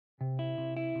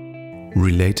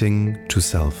Relating to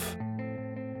Self,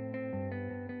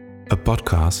 a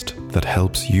podcast that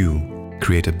helps you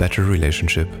create a better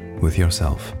relationship with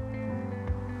yourself.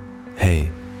 Hey,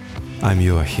 I'm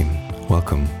Joachim.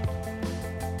 Welcome.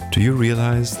 Do you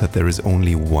realize that there is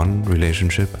only one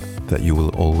relationship that you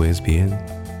will always be in?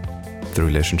 The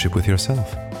relationship with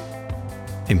yourself.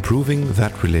 Improving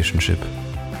that relationship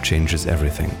changes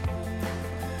everything.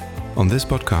 On this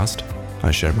podcast,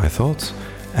 I share my thoughts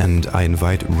and I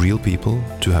invite real people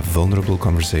to have vulnerable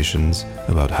conversations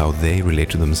about how they relate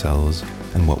to themselves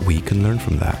and what we can learn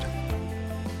from that.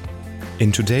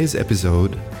 In today's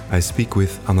episode, I speak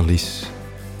with Annelies,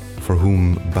 for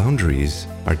whom boundaries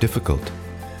are difficult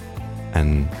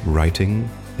and writing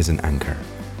is an anchor.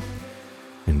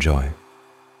 Enjoy.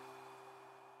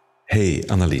 Hey,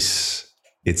 Annelies.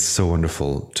 It's so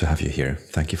wonderful to have you here.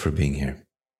 Thank you for being here.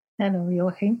 Hello,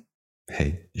 Joachim.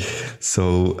 Hey.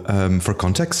 So, for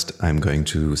context, I'm going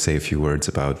to say a few words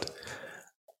about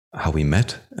how we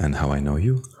met and how I know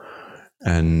you.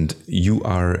 And you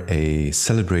are a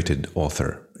celebrated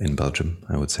author in Belgium,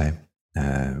 I would say.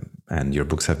 And your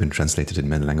books have been translated in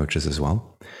many languages as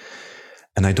well.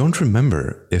 And I don't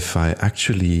remember if I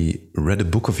actually read a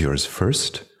book of yours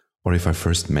first or if I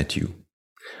first met you.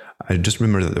 I just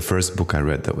remember that the first book I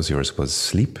read that was yours was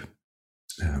Sleep.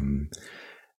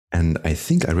 And I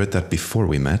think I read that before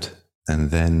we met. And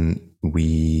then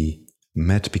we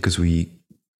met because we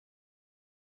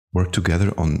worked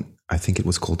together on, I think it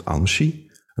was called Almshi,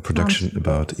 a production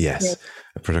about, yes,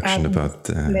 a production about...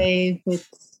 play with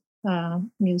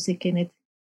music in it.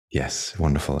 Yes,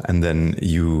 wonderful. And then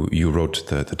you wrote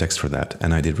the text for that.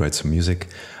 And I did write some music.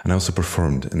 And I also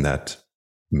performed in that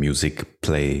music,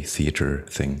 play, theater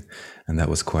thing. And that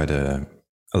was quite a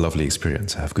lovely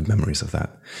experience. I have good memories of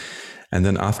that. And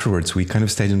then afterwards, we kind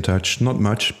of stayed in touch, not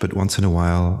much, but once in a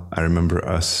while. I remember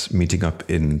us meeting up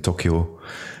in Tokyo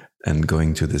and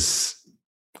going to this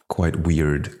quite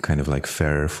weird kind of like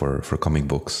fair for comic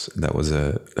books. That was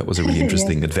a really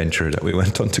interesting adventure that we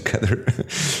went on together.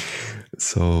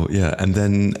 So, yeah. And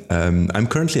then I'm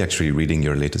currently actually reading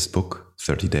your latest book,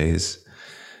 30 Days.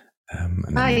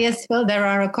 Yes. Well, there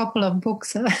are a couple of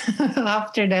books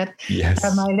after that. Yes.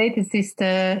 My latest is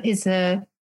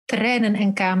Treinen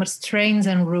en Kamers, Trains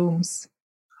and Rooms.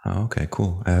 Oh, okay,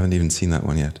 cool. I haven't even seen that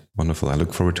one yet. Wonderful. I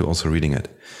look forward to also reading it.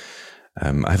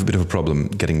 I have a bit of a problem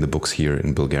getting the books here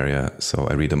in Bulgaria, so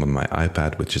I read them on my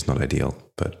iPad, which is not ideal,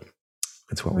 but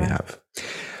it's what we have.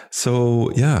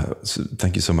 So,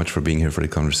 thank you so much for being here for the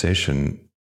conversation.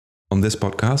 On this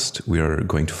podcast, we are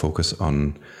going to focus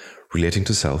on relating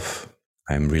to self.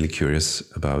 I'm really curious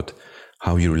about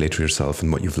how you relate to yourself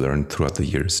and what you've learned throughout the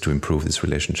years to improve this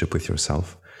relationship with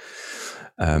yourself.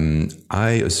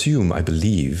 I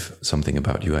believe something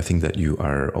about you. I think that you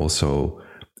are also,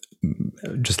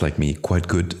 just like me, quite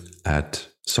good at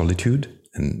solitude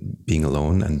and being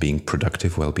alone and being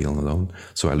productive while being alone.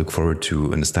 So I look forward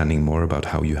to understanding more about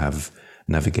how you have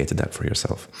navigated that for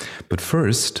yourself. But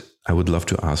first, I would love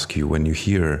to ask you, when you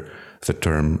hear the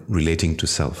term relating to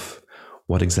self,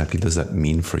 what exactly does that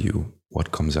mean for you?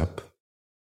 What comes up?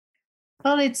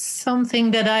 Well, it's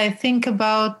something that I think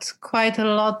about quite a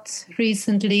lot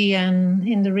recently and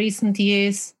in the recent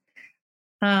years.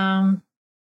 I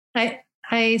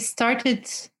started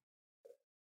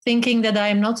thinking that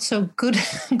I'm not so good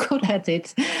at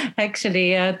it,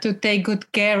 actually, to take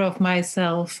good care of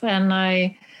myself. And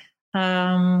I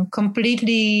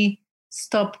completely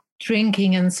stopped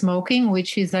drinking and smoking,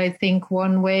 which is, I think,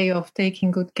 one way of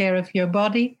taking good care of your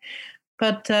body.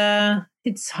 But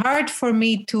it's hard for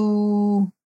me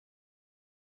to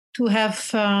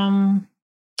have a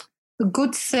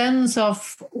good sense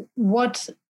of what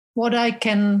I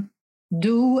can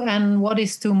do and what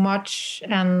is too much,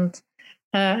 and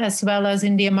as well as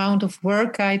in the amount of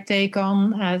work I take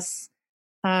on, as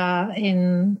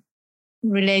in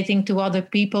relating to other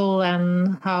people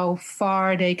and how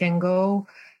far they can go.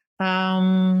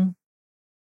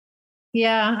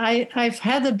 I've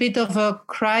had a bit of a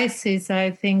crisis,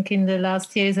 I think, in the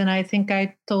last years, and I think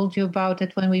I told you about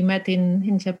it when we met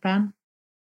in Japan.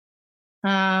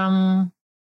 I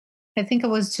think I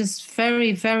was just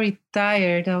very, very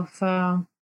tired of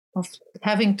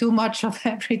having too much of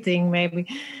everything, maybe,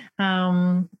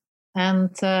 and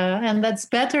that's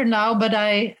better now. But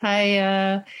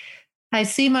I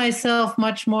see myself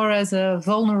much more as a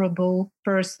vulnerable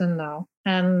person now,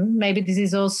 and maybe this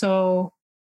is also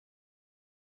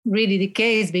really the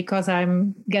case because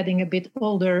I'm getting a bit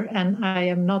older and I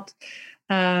am not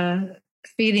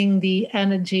feeling the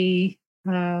energy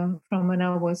from when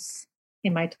I was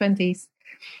in my 20s.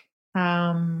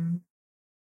 And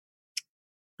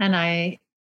I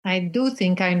I do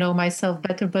think I know myself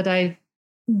better, but I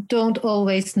don't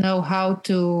always know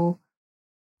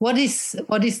what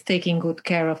is taking good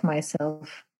care of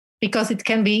myself, because it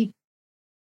can be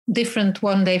different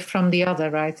one day from the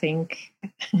other, I think.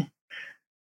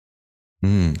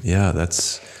 Yeah,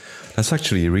 that's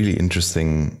actually a really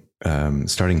interesting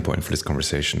starting point for this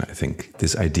conversation. I think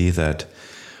this idea that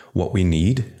what we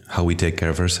need, how we take care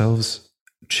of ourselves,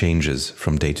 changes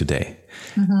from day to day.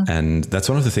 Mm-hmm. And that's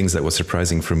one of the things that was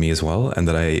surprising for me as well, and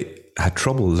that I had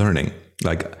trouble learning.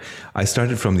 Like, I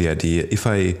started from the idea, if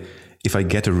I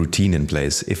get a routine in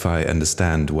place, if I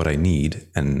understand what I need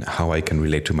and how I can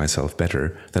relate to myself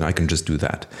better, then I can just do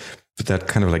that. But that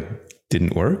kind of like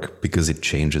didn't work because it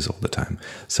changes all the time.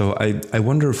 So I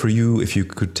wonder for you, if you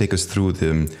could take us through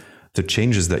the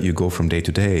changes that you go from day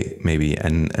to day, maybe,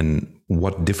 and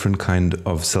what different kind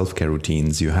of self-care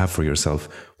routines you have for yourself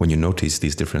when you notice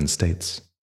these different states.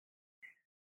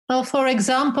 Well, for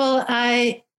example,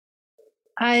 I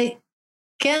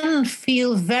can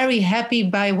feel very happy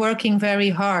by working very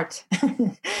hard.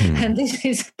 And this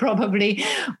is probably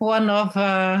one of,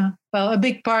 a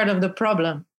big part of the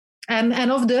problem and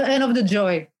of the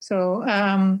joy. So,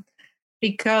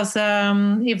 because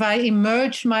if I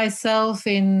immerse myself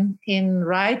in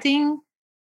writing,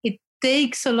 it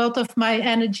takes a lot of my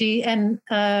energy, and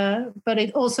but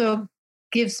it also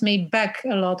gives me back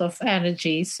a lot of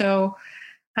energy. So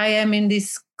I am in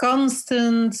this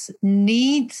constant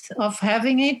need of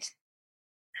having it.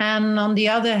 And on the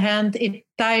other hand, it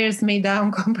tires me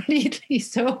down completely.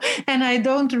 So, and I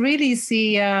don't really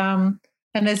see an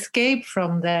escape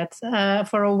from that.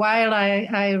 For a while,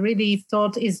 I really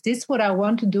thought, is this what I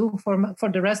want to do for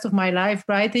the rest of my life,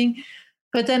 writing?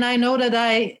 But then I know that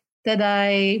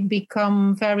I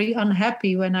become very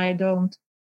unhappy when I don't.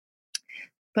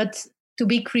 But to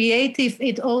be creative,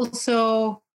 it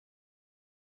also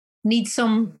needs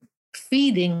some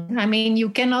feeding. I mean, you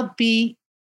cannot be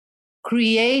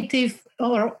creative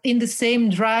or in the same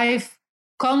drive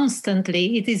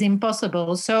constantly. It is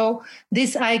impossible. So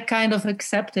this I kind of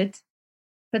accepted.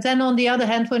 But then on the other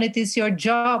hand, when it is your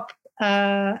job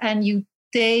and you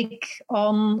take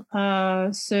on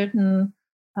certain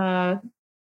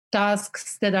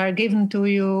tasks that are given to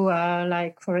you,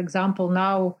 like, for example,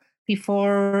 now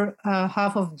before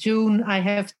half of June, I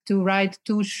have to write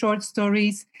 2 short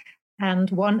stories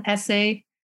and 1 essay.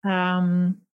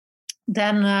 Then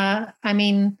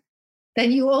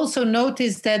you also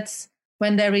notice that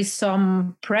when there is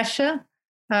some pressure,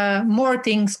 more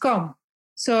things come.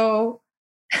 So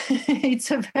it's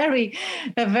a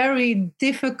very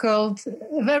difficult,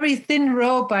 very thin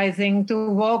rope, I think, to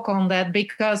walk on that,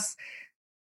 because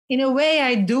in a way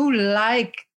I do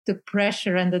like the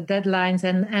pressure and the deadlines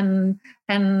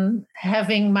and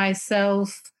having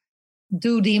myself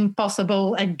do the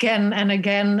impossible again and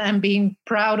again and being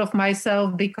proud of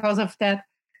myself because of that.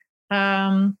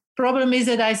 Problem is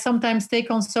that I sometimes take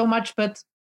on so much, but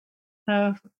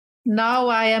now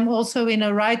I am also in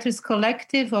a writers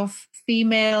collective of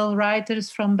female writers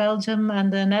from Belgium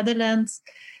and the Netherlands.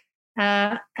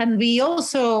 And we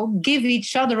also give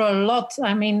each other a lot.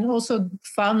 I mean, also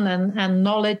fun and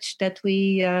knowledge that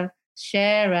we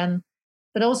share,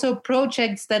 but also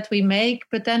projects that we make.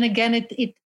 But then again,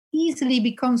 it easily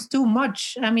becomes too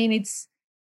much. I mean, it's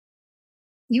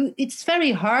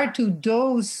very hard to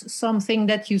dose something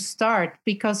that you start,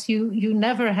 because you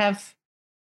never have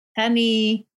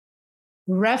any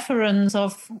reference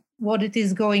of what it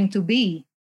is going to be.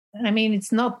 I mean,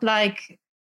 it's not like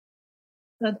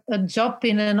a job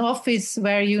in an office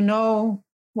where you know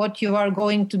what you are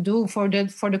going to do for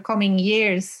the coming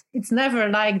years. It's never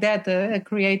like that, a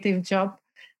creative job.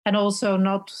 And also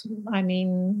not, I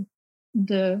mean,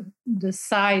 the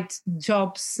side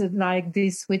jobs like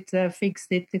this with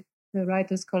Fixed It, the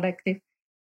writers collective.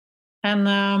 And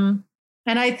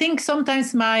I think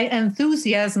sometimes my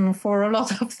enthusiasm for a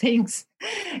lot of things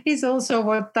is also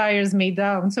what tires me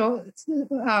down. So it's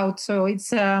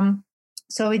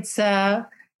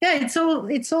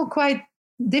it's all quite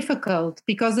difficult,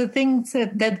 because the things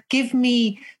that give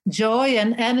me joy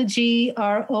and energy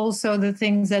are also the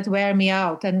things that wear me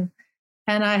out, and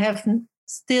I have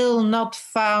still not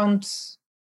found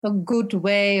a good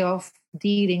way of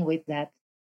dealing with that.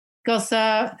 Because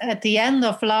at the end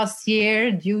of last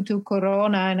year, due to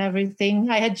Corona and everything,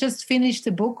 I had just finished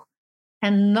a book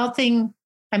and nothing,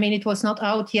 I mean, it was not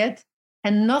out yet,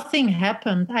 and nothing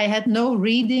happened. I had no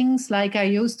readings like I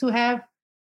used to have.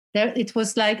 It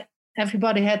was like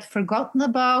everybody had forgotten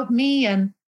about me,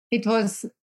 and it was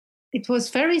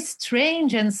very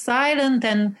strange and silent.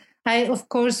 And I, of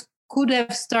course, could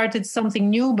have started something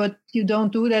new, but you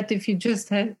don't do that if you just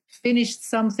have finished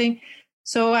something.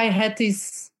 So I had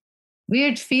this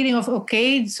weird feeling of,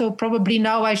 okay, so probably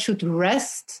now I should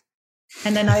rest.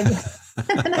 And then I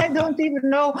and I don't even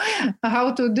know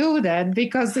how to do that,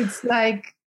 because it's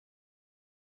like,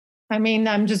 I mean,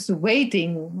 I'm just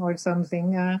waiting or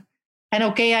something. And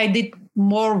okay, I did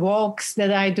more walks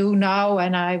than I do now,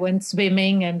 and I went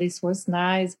swimming, and this was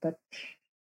nice. But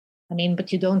I mean,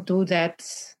 but you don't do that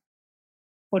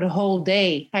for the whole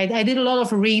day. I did a lot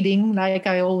of reading, like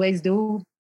I always do.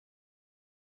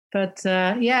 But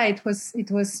yeah, it was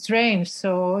strange.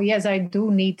 So yes, I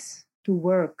do need to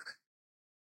work.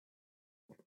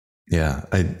 Yeah,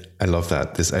 I love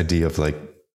that. This idea of like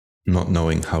not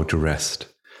knowing how to rest.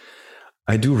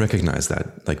 I do recognize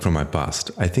that, like from my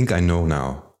past. I think I know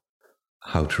now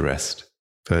how to rest,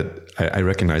 but I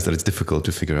recognize that it's difficult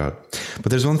to figure out. But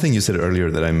there's one thing you said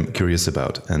earlier that I'm curious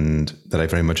about and that I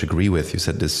very much agree with. You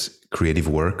said this creative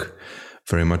work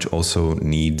very much also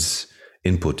needs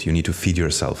input. You need to feed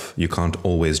yourself. You can't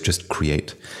always just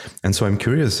create. And so I'm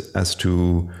curious as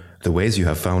to the ways you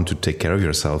have found to take care of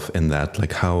yourself in that.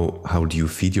 Like how do you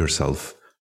feed yourself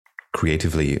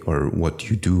creatively, or what do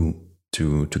you do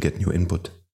to get new input?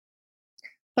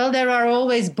 Well, there are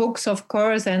always books, of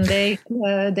course, and they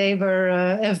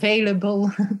were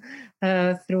available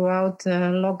throughout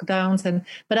lockdowns.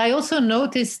 But I also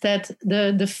noticed that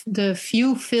the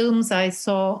few films I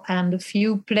saw and the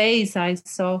few plays I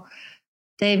saw,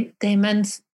 they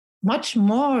meant much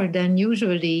more than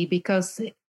usually, because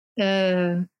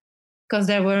there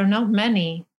were not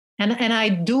many. And I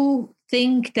do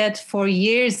think that for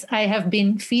years I have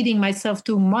been feeding myself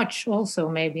too much also,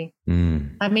 maybe.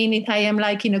 I mean, I am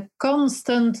like in a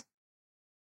constant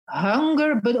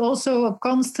hunger, but also a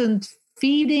constant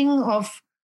feeding of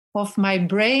my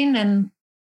brain. And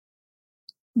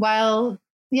while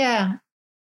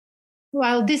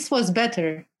this was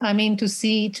better, I mean, to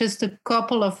see just a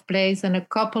couple of plays and a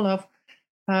couple of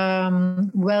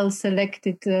well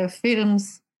selected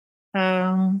films,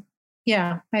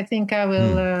 I think I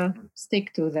will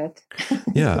stick to that.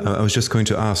 Yeah, I was just going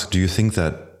to ask, do you think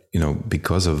that,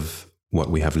 because of what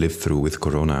we have lived through with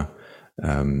Corona,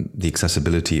 the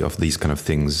accessibility of these kind of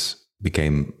things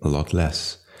became a lot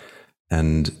less?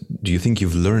 And do you think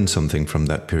you've learned something from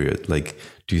that period? Like,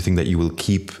 do you think that you will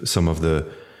keep some of the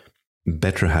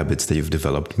better habits that you've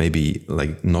developed, maybe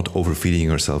like not overfeeding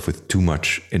yourself with too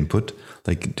much input?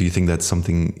 Like, do you think that's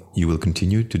something you will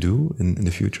continue to do in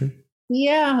the future?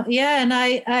 Yeah. And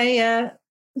I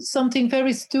something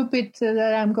very stupid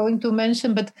that I'm going to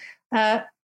mention, but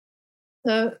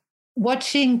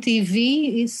watching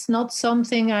TV is not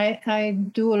something I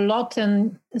do a lot,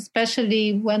 and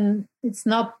especially when it's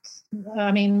not.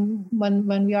 I mean,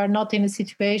 when we are not in a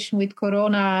situation with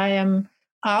Corona, I am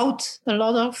out a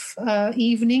lot of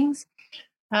evenings.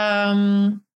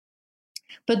 But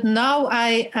now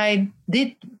I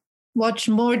did watch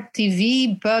more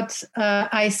TV, but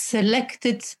I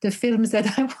selected the films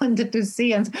that I wanted to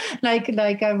see, and like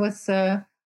I was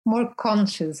more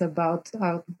conscious about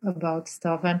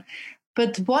stuff.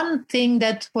 But one thing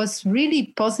that was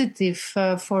really positive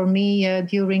for me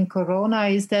during Corona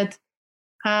is that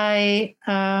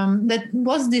that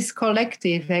was this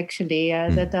collective, actually,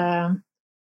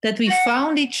 that we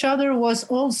found each other was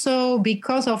also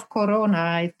because of Corona,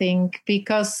 I think,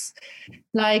 because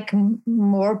like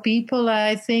more people,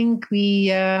 I think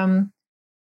we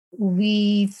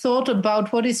thought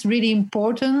about what is really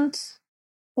important.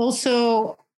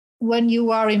 Also, when you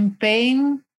are in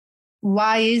pain,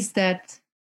 why is that?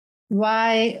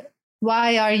 Why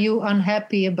are you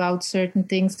unhappy about certain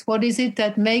things? What is it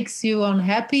that makes you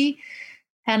unhappy?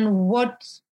 And what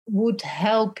would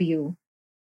help you?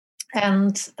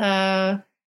 And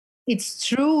it's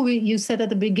true, you said at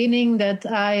the beginning that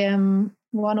I am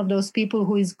one of those people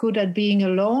who is good at being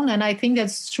alone. And I think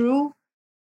that's true.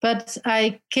 But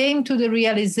I came to the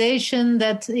realization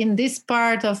that in this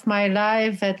part of my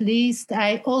life, at least,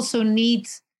 I also need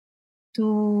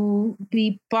to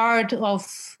be part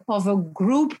of a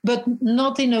group, but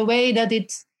not in a way that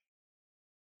it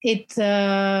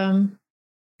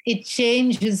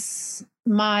changes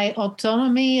my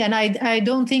autonomy. And I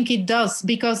don't think it does,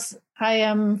 because I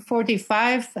am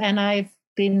 45 and I've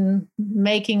been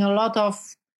making a lot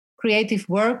of creative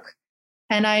work,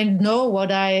 and I know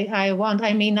what I want.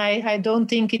 I mean, I don't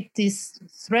think it is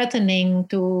threatening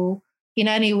to in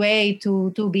any way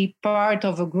to be part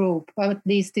of a group. Or at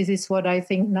least this is what I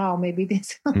think now. Maybe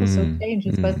this also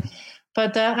changes,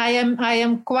 but I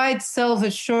am quite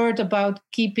self-assured about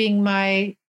keeping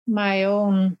my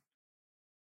own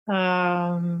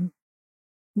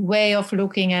way of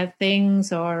looking at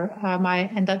things, or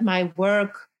my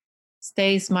work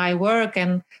stays my work.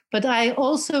 But I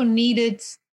also needed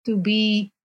to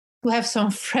have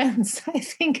some friends. I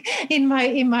think in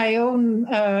my own.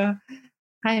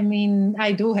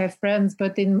 I do have friends,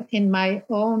 but in my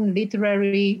own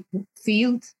literary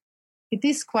field, it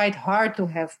is quite hard to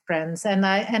have friends. And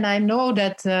I know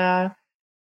that I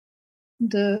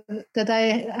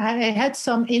had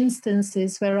some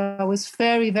instances where I was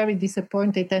very, very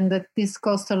disappointed, and that this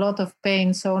caused a lot of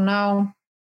pain. So now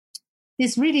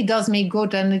this really does me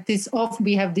good, and it is off.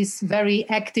 We have this very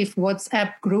active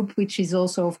WhatsApp group, which is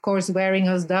also, of course, wearing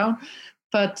us down,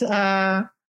 but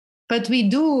we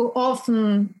do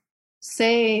often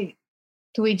say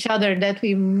to each other that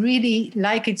we really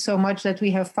like it so much that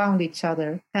we have found each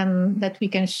other, and that we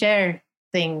can share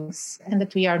things, and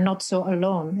that we are not so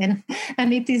alone.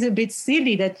 And it is a bit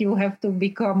silly that you have to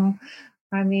become,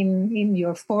 in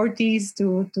your 40s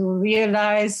to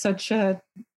realize such a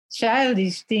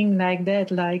childish thing like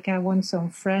that. Like, I want some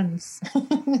friends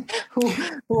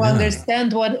who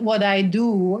understand what I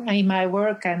do in my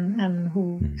work, and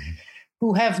who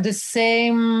have the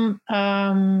same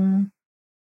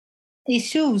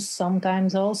issues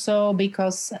sometimes also,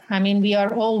 because we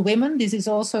are all women. This is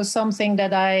also something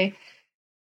that I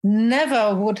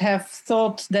never would have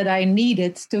thought that I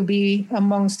needed, to be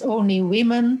amongst only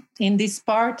women in this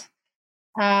part.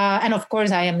 And of course,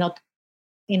 I am not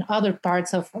in other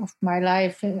parts of my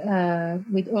life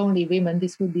with only women.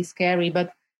 This would be scary.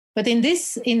 But in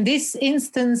this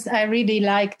instance, I really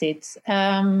liked it.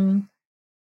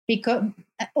 Because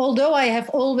although I have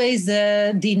always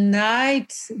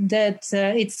denied that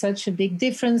it's such a big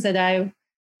difference, that I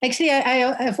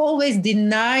have always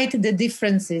denied the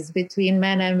differences between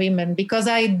men and women, because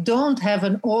I don't have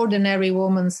an ordinary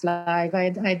woman's life.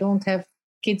 I don't have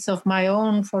kids of my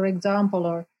own, for example,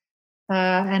 or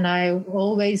and I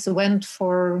always went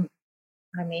for,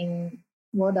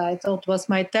 what I thought was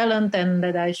my talent, and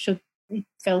that it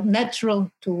felt natural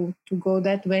to go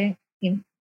that way,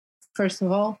 first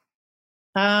of all.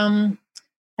 And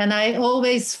I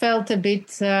always felt a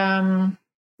bit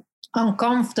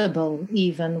uncomfortable,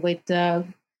 even with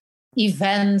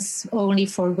events only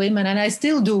for women, and I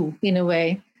still do in a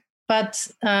way. But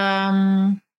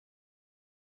some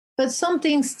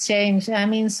things change.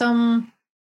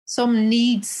 Some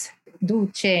needs do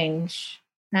change,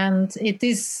 and it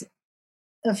is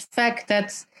a fact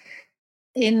that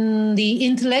in the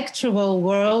intellectual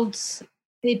world,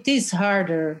 it is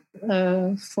harder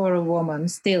for a woman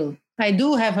still. I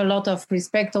do have a lot of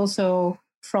respect also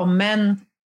from men,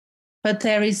 but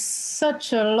there is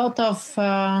such a lot of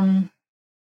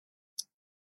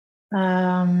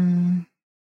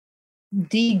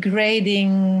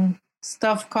degrading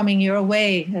stuff coming your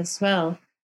way as well.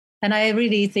 And I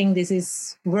really think this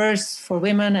is worse for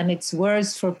women, and it's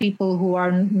worse for people who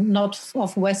are not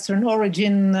of Western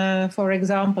origin, for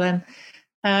example.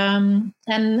 And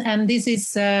this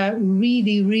is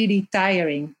really, really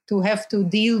tiring to have to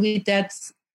deal with that.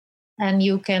 And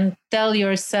you can tell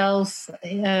yourself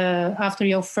after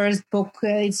your first book,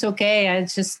 it's okay, I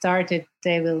just started,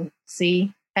 they will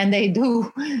see. And they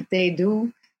do.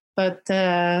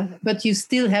 But you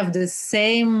still have the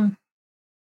same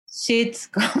shit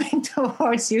coming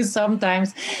towards you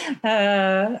sometimes.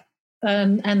 And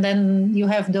then you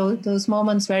have those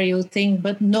moments where you think,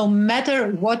 but no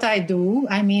matter what I do,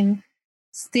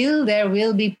 still there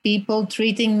will be people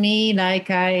treating me like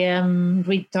I am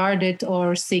retarded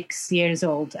or 6 years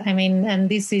old. And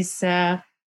this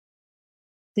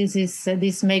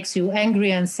makes you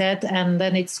angry and sad. And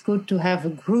then it's good to have a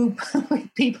group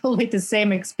with people with the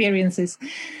same experiences.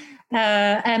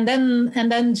 And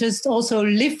then just also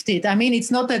lift it.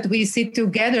 It's not that we sit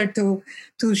together to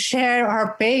share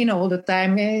our pain all the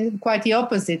time. Quite the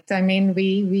opposite.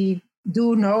 We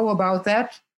do know about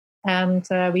that, and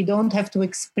we don't have to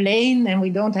explain, and we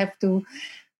don't have to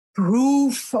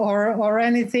prove or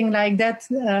anything like that.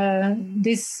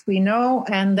 This we know,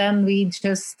 and then we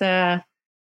just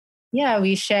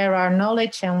we share our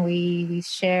knowledge, and we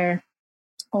share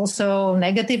also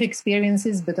negative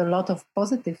experiences, but a lot of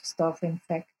positive stuff, in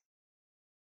fact.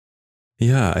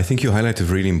 Yeah, I think you highlight a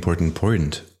really important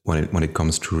point when it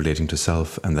comes to relating to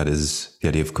self, and that is the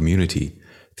idea of community,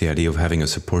 the idea of having a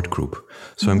support group.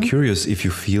 So I'm curious if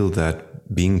you feel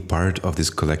that being part of this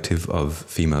collective of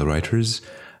female writers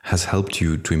has helped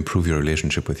you to improve your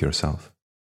relationship with yourself.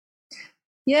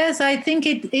 Yes, I think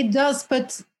it does,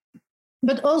 but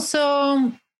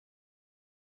also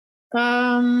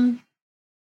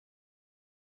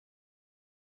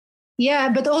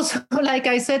but also, like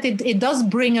I said, it does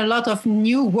bring a lot of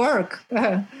new work.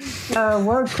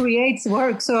 Work creates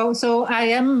work. So I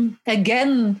am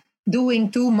again doing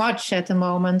too much at the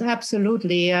moment.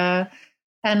 Absolutely. And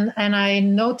I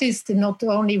noticed not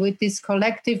only with this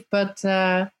collective, but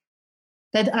that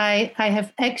I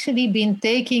have actually been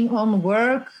taking on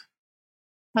work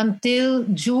until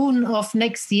June of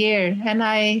next year. And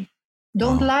I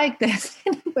don't like that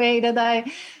in a way that I,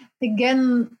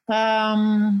 again,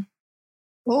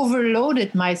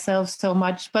 overloaded myself so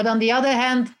much. But on the other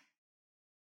hand,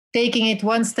 taking it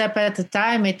one step at a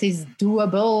time, it is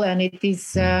doable and it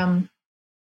is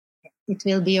it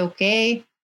will be okay.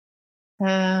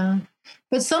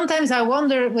 But sometimes I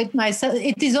wonder with myself,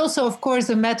 it is also, of course,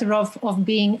 a matter of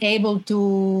being able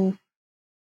to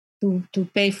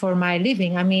pay for my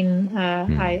living. I mean,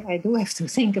 I do have to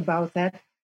think about that.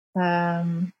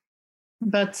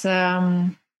 But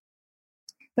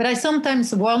I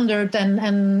sometimes wondered,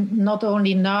 and not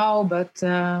only now, but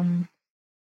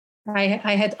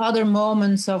I had other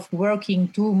moments of working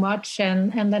too much,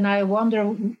 and then I wonder,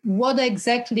 what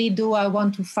exactly do I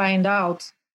want to find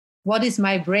out? What is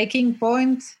my breaking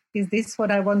point? Is this what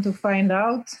I want to find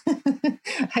out?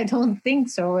 I don't think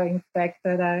so, in fact,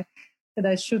 that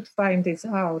I should find this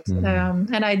out.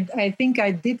 And I think I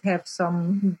did have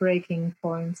some breaking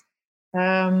points.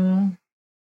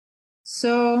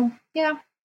 So, yeah,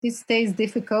 this stays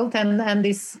difficult, and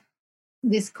this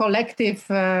collective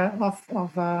of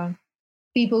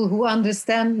people who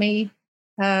understand me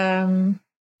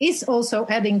is also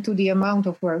adding to the amount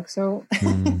of work. So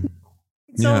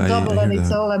it's all double and it's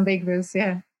all ambiguous.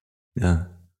 Yeah. Yeah.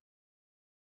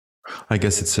 I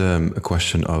guess it's a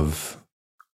question of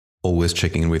always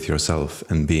checking in with yourself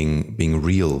and being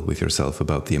real with yourself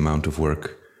about the amount of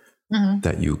work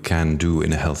that you can do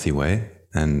in a healthy way.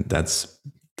 And that's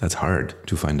hard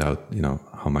to find out,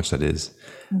 how much that is,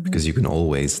 because you can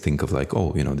always think of like,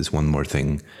 oh, this one more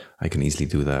thing, I can easily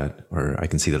do that. Or I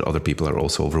can see that other people are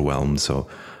also overwhelmed, so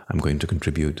I'm going to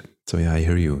contribute. So yeah, I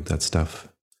hear you. That's tough.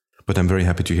 But I'm very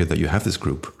happy to hear that you have this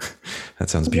group. That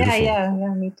sounds beautiful. Yeah,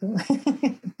 me too.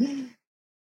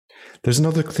 There's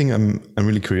another thing I'm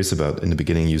really curious about. In the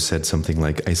beginning, you said something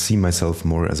like, I see myself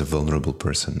more as a vulnerable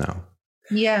person now.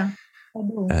 Yeah, I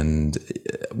do. And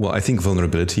well, I think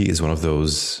vulnerability is one of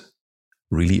those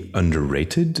really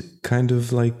underrated kind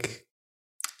of like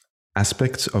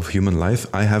aspects of human life.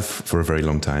 I have for a very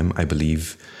long time, I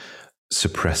believe,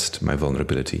 suppressed my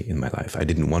vulnerability in my life. I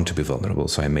didn't want to be vulnerable.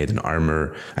 So I made an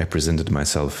armor. I presented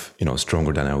myself,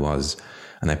 stronger than I was.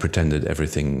 And I pretended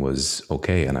everything was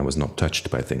okay and I was not touched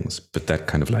by things. But that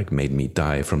kind of like made me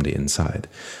die from the inside.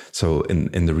 So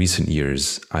in the recent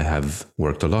years, I have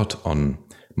worked a lot on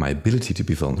my ability to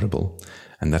be vulnerable.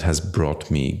 And that has brought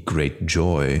me great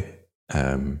joy.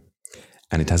 And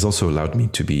it has also allowed me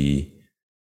to be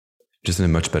just in a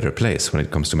much better place when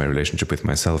it comes to my relationship with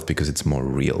myself, because it's more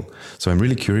real. So I'm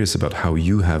really curious about how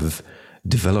you have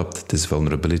developed this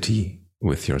vulnerability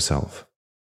with yourself.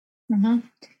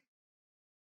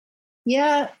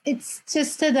 Yeah, it's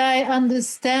just that I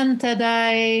understand that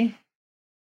I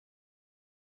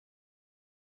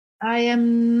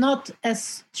am not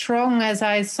as strong as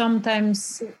I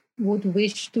sometimes would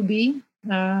wish to be.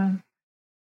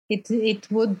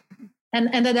 It would,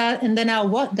 and then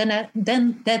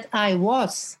I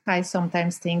was. I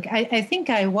sometimes think I think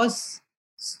I was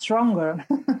stronger,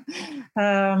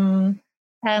 and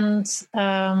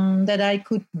that I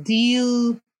could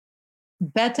deal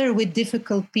better with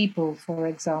difficult people, for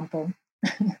example,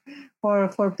 or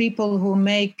for people who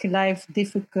make life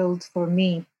difficult for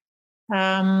me.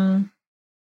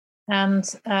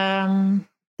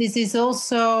 This is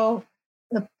also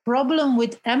a problem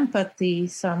with empathy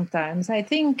sometimes. I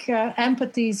think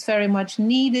empathy is very much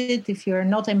needed. If you're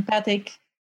not empathic,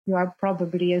 you are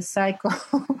probably a psycho.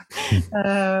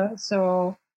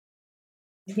 So,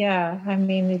 yeah, I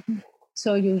mean,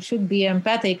 so you should be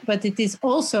empathic, but it is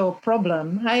also a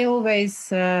problem. I always,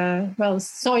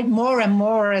 saw it more and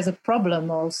more as a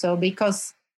problem also,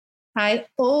 because I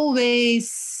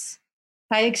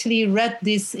actually read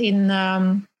this in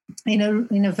a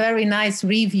very nice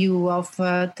review of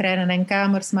Tränen en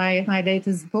Kamers, my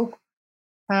latest book.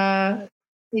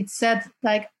 It said,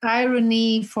 like,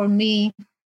 irony for me,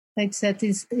 it said,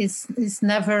 is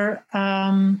never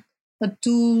a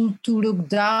tool to look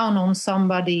down on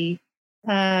somebody.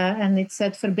 And it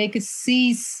said, Verbeke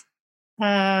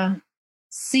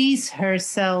sees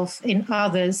herself in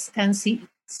others, and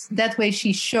that way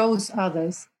she shows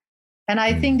others. And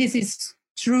I think this is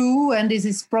true, and this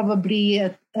is probably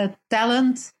a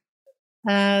talent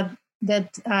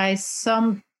that I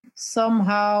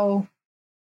somehow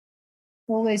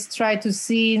always try to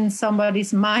see in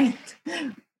somebody's mind.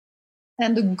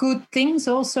 And the good things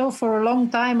also. For a long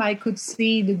time, I could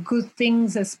see the good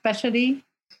things especially.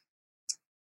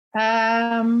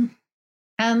 And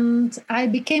I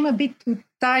became a bit too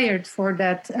tired for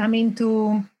that. I mean,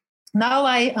 now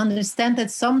I understand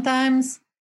that sometimes,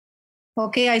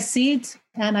 okay, I see it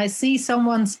and I see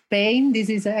someone's pain. This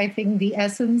is, I think, the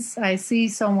essence. I see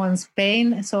someone's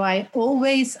pain. So I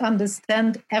always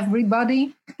understand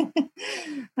everybody.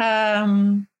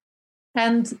 um,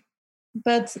 and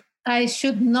but I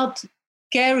should not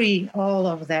carry all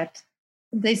of that.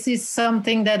 This is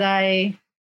something that I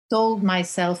told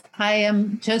myself I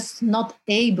am just not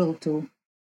able to.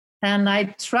 And I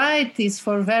tried this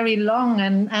for very long,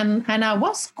 and I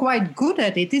was quite good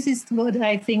at it. This is what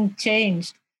I think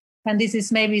changed. And this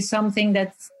is maybe something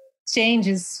that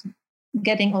changes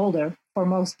getting older for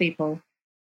most people.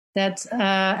 That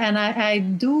and I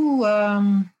do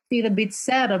feel a bit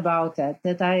sad about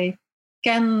that I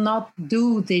cannot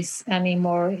do this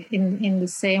anymore in the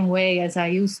same way as I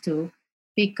used to,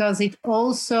 because it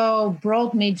also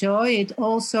brought me joy. It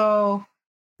also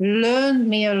learned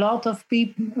me a lot of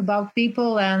about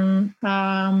people, and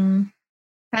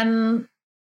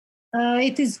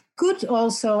it is good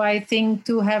also, I think,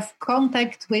 to have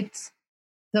contact with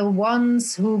the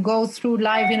ones who go through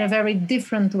life in a very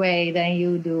different way than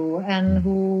you do, and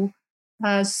who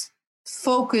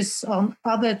focus on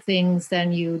other things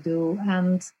than you do,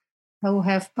 and who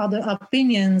have other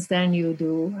opinions than you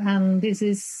do. And this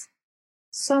is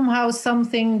somehow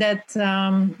something that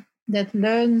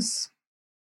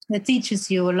that teaches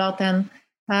you a lot. And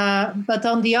but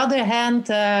on the other hand,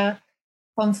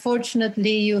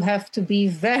 unfortunately, you have to be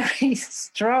very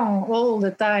strong all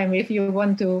the time if you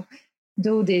want to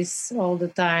do this all the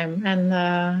time.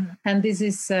 And this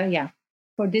is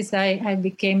for this I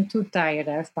became too tired,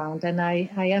 I found, and I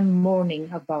am mourning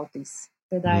about this,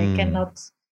 that I cannot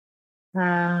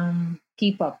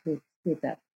keep up with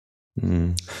that.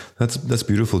 That's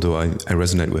beautiful, though. I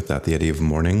resonate with that, the idea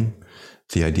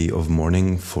of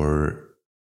mourning for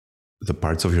the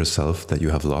parts of yourself that you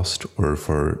have lost, or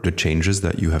for the changes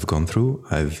that you have gone through.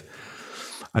 I've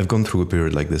gone through a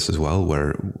period like this as well,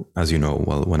 where, as you know,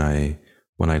 well, when I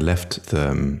left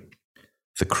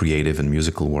the creative and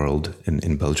musical world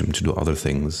in Belgium to do other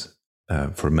things,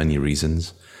 for many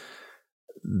reasons,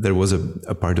 there was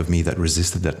a part of me that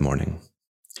resisted that mourning.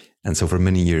 And so for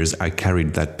many years, I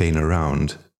carried that pain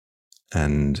around.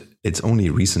 And it's only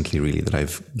recently, really, that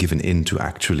I've given in to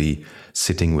actually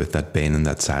sitting with that pain and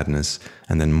that sadness,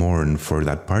 and then mourn for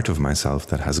that part of myself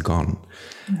that has gone.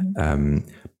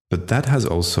 But that has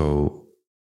also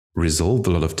resolved a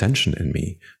lot of tension in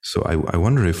me. So I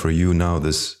wonder if for you now,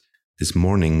 this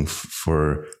mourning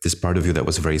for this part of you that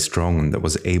was very strong and that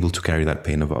was able to carry that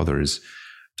pain of others,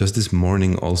 does this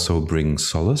mourning also bring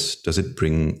solace? Does it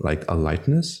bring like a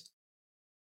lightness?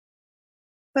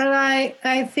 Well,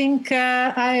 I think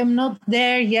I am not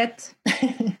there yet,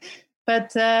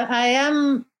 but I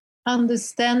am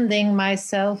understanding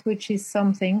myself, which is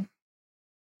something.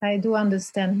 I do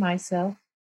understand myself.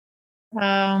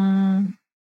 And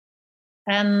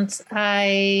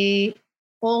I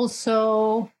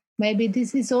also, maybe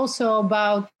this is also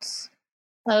about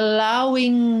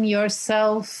allowing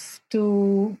yourself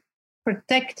to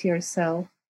protect yourself.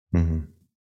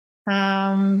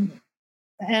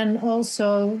 And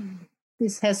also,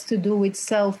 this has to do with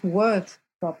self-worth,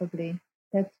 probably,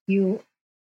 that you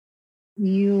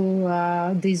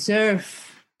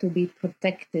deserve to be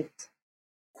protected,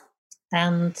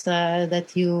 and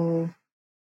that you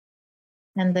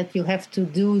have to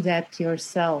do that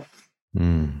yourself.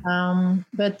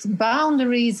 But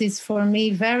boundaries is, for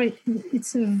me,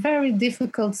 it's a very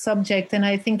difficult subject, and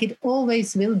I think it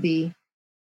always will be,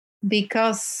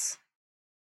 because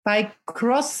by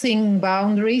crossing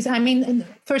boundaries, I mean,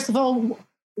 first of all,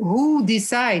 who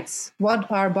decides what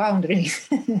are boundaries?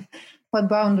 What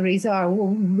boundaries are,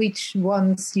 which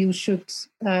ones you should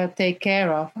take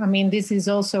care of? I mean, this is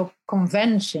also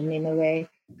convention in a way.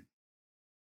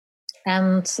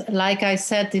 And like I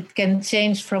said, it can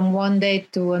change from one day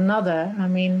to another. I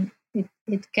mean,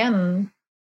 it can,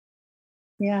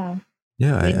 yeah.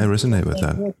 Yeah, I resonate with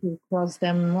that. You cross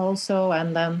them also,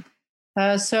 and then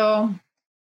so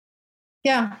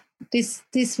yeah, this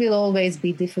will always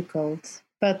be difficult.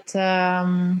 But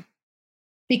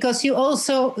because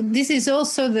this is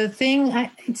also the thing.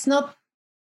 It's not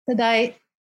that I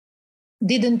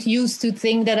didn't used to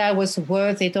think that I was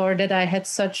worth it, or that I had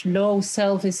such low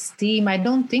self-esteem. I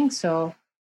don't think so.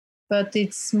 But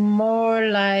it's more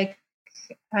like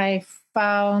I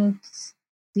found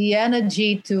the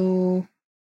energy to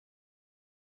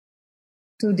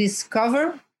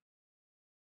discover.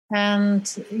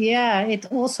 And yeah,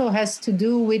 it also has to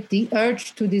do with the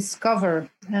urge to discover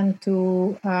and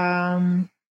to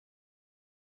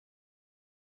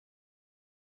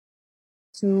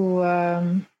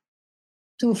to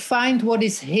find what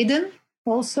is hidden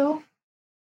also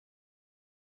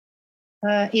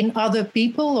in other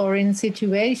people or in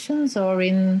situations or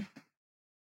in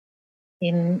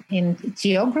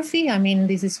geography. I mean,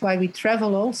 this is why we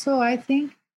travel also, I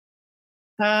think.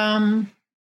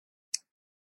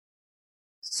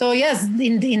 So yes,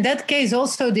 in that case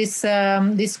also this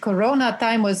Corona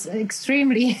time was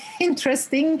extremely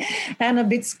interesting and a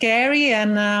bit scary,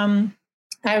 and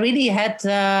I really had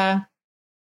a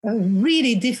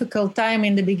really difficult time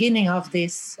in the beginning of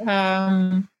this.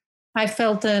 I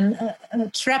felt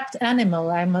a trapped animal,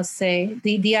 I must say.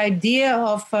 The idea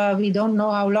of we don't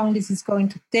know how long this is going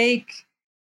to take.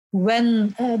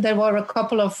 When there were a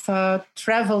couple of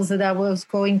travels that I was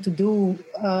going to do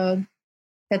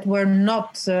that were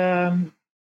not, that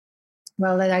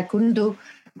I couldn't do,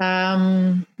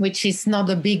 which is not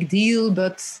a big deal,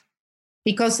 but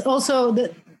because also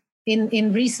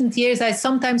in recent years, I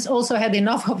sometimes also had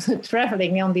enough of the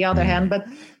traveling on the other hand, but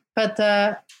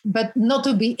not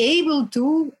to be able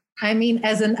to, I mean,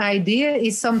 as an idea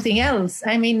is something else.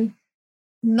 I mean,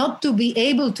 not to be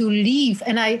able to leave.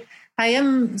 And I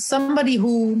am somebody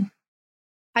who,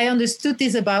 I understood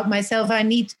this about myself. I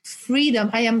need freedom.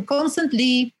 I am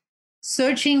constantly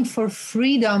searching for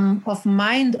freedom of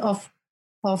mind,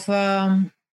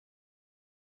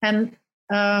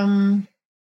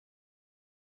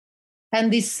 and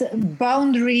this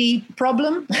boundary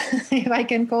problem, if I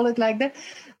can call it like that,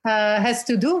 has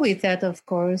to do with that. Of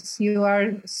course, you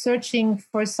are searching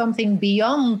for something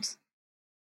beyond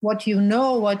what you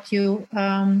know, what you.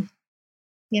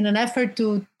 In an effort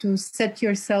to set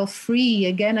yourself free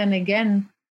again and again.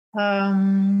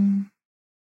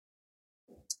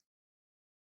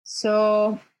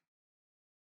 So,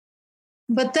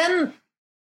 but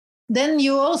then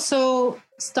you also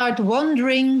start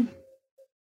wondering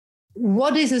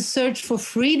what is a search for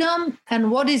freedom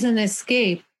and what is an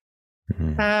escape.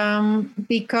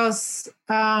 Because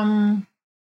I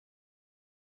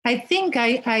think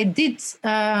I did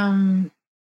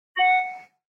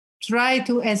try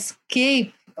to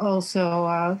escape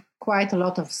also quite a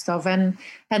lot of stuff, and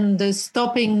the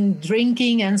stopping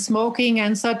drinking and smoking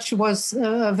and such was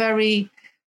a very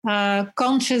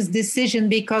conscious decision,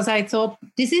 because I thought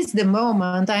this is the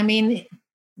moment. I mean,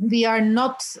 we are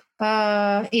not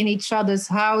in each other's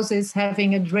houses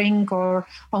having a drink or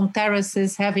on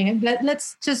terraces having it.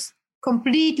 Let's just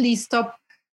completely stop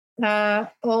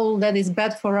all that is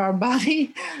bad for our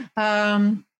body.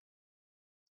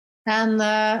 And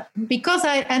because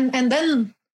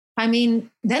then I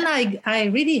mean, then I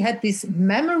really had this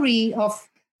memory of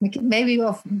maybe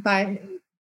of by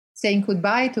saying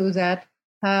goodbye to that.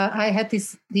 I had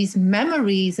these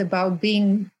memories about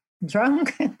being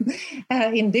drunk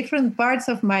in different parts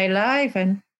of my life,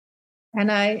 and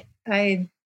I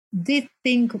did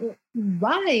think,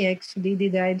 why actually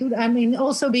did I do that? I mean,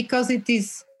 also because it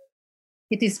is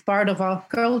part of our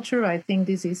culture. I think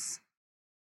this is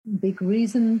big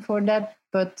reason for that,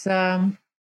 but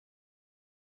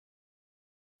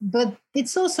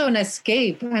it's also an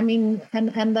escape. I mean,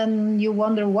 and then you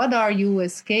wonder, what are you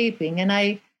escaping? And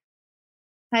I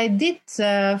did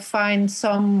find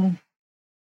some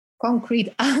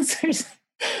concrete answers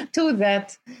to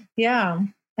that. Yeah.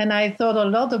 And I thought a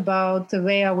lot about the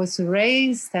way I was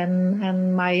raised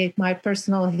and my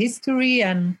personal history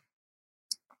and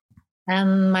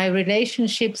my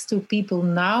relationships to people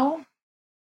now.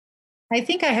 I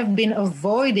think I have been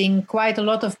avoiding quite a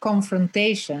lot of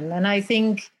confrontation. And I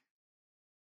think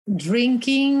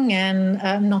drinking,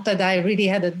 and not that I really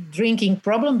had a drinking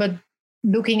problem, but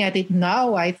looking at it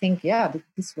now, I think, yeah,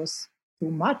 this was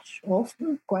too much,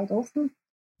 quite often.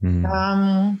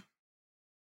 And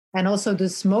also the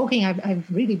smoking,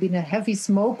 I've really been a heavy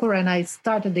smoker, and I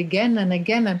started again and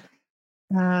again. And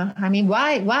I mean,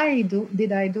 why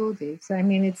did I do this? I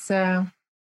mean, it's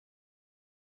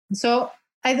so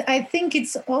I think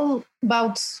it's all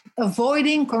about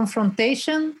avoiding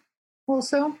confrontation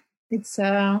also. It's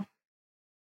and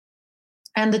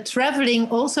the traveling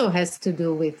also has to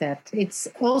do with that. It's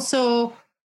also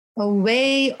a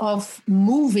way of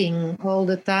moving all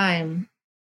the time,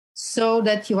 so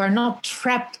that you are not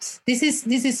trapped. This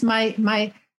is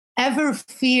my ever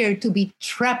fear, to be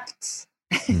trapped.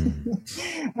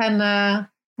 and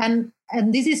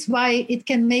this is why it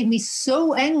can make me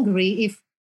so angry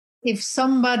if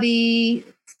somebody,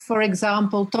 for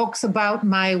example, talks about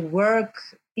my work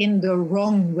in the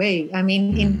wrong way. I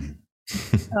mean,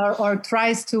 or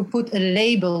tries to put a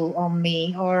label on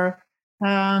me, or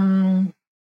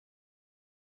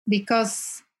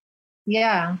because,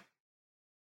 yeah,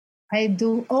 I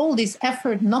do all this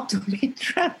effort not to be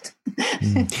trapped.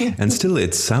 And still,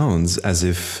 it sounds as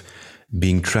if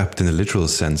being trapped in a literal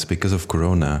sense because of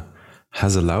Corona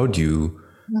has allowed you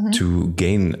to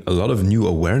gain a lot of new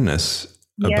awareness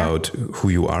about who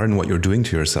you are and what you're doing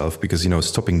to yourself. Because,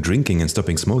 stopping drinking and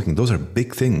stopping smoking, those are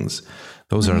big things.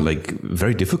 Those are like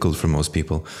very difficult for most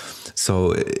people.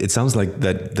 So it sounds like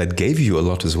that gave you a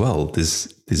lot as well, this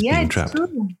being trapped.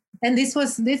 True. And this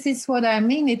is what I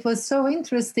mean. It was so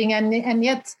interesting, and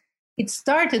yet it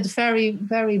started very,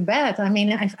 very bad. I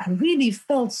mean, I really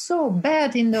felt so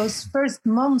bad in those first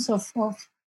months of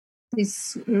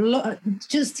this,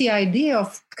 just the idea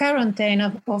of quarantine,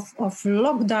 of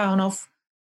lockdown, of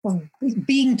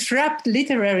being trapped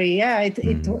literally.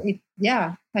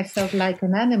 Yeah, I felt like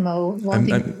an animal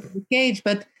wanting to be in a cage.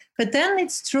 But then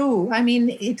it's true. I mean,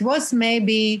 it was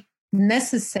maybe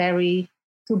necessary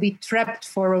to be trapped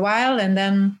for a while and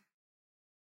then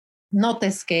not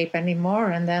escape anymore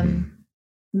and then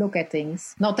look at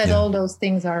things. Not that all those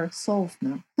things are solved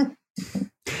now.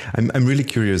 I'm really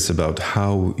curious about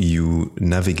how you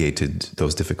navigated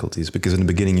those difficulties, because in the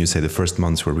beginning you say the first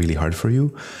months were really hard for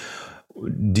you.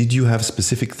 Did you have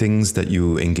specific things that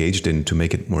you engaged in to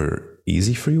make it more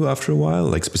easy for you after a while,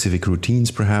 like specific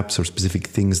routines perhaps, or specific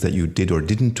things that you did or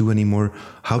didn't do anymore?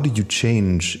 How did you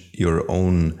change your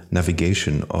own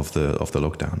navigation of the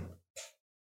lockdown?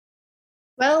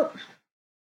 Well,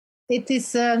 it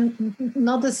is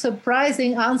not a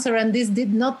surprising answer, and this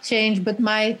did not change, but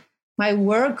my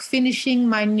work, writing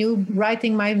my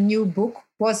new book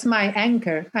was my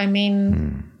anchor. I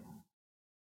mean,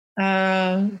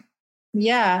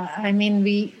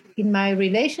 in my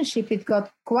relationship, it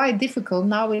got quite difficult.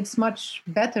 Now it's much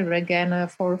better again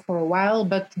for a while,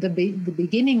 but the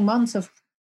beginning months of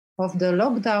the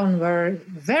lockdown were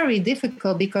very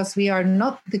difficult because we are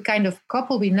not the kind of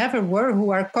couple we never were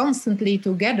who are constantly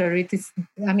together.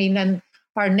 And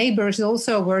our neighbors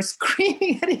also were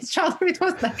screaming at each other. It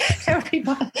was like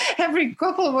every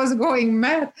couple was going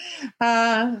mad.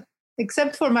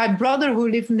 Except for my brother who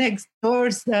lived next door.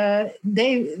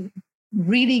 They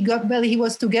really got well. He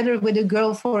was together with a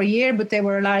girl for a year, but they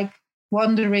were like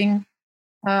wondering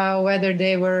whether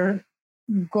they were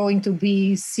going to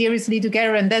be seriously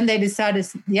together. And then they decided,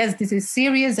 yes, this is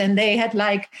serious. And they had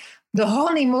like the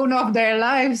honeymoon of their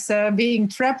lives being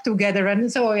trapped together. And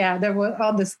so, there were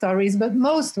other stories, but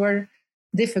most were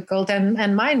difficult.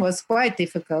 And mine was quite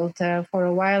difficult. For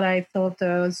a while, I thought,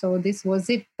 so this was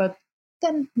it. But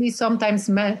then we sometimes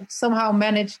somehow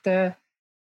managed to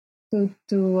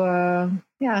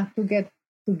get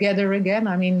together again.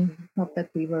 I mean, not that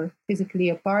we were physically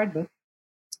apart,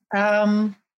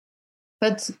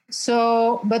 but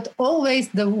always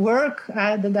the work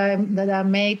that I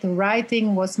made,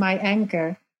 writing, was my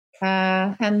anchor,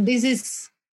 and this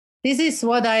is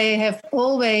what I have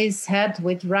always had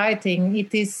with writing.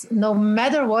 It is, no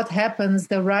matter what happens,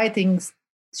 the writing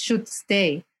should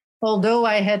stay. Although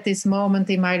I had this moment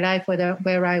in my life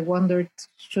where I wondered,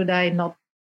 should I not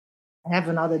have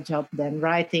another job than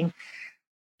writing?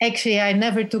 Actually, I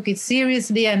never took it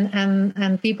seriously,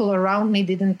 and people around me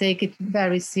didn't take it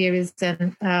very serious.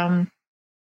 And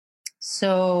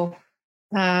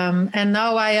and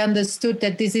now I understood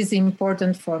that this is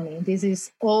important for me. This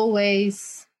is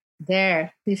always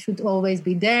there. This should always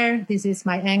be there. This is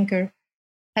my anchor.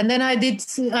 And then I did,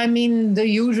 the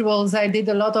usuals. I did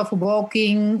a lot of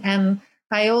walking, and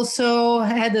I also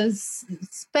had a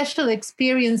special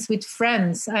experience with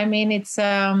friends. I mean, it's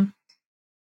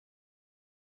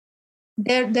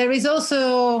there is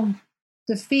also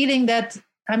the feeling that,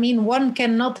 one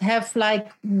cannot have like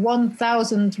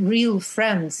 1,000 real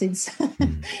friends. It's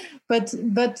but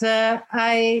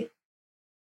I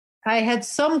had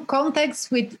some contacts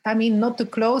with, not the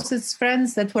closest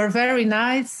friends, that were very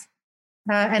nice.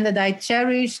 And that I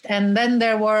cherished. And then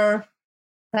there were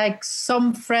like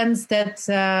some friends that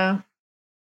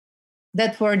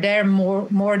were there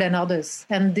more than others.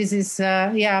 And this is,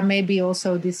 maybe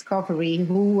also discovery.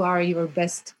 Who are your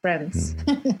best friends?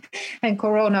 And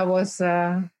Corona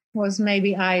was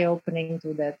maybe eye-opening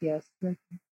to that, yes.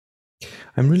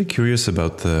 I'm really curious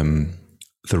about the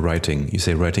writing. You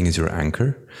say writing is your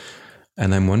anchor.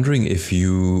 And I'm wondering if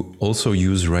you also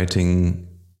use writing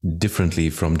differently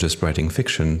from just writing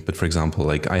fiction. But for example,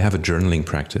 like I have a journaling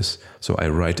practice, so I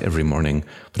write every morning,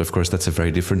 but of course that's a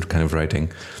very different kind of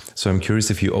writing. So I'm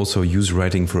curious if you also use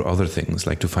writing for other things,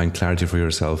 like to find clarity for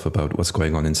yourself about what's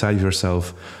going on inside of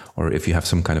yourself, or if you have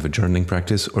some kind of a journaling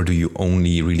practice, or do you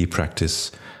only really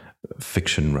practice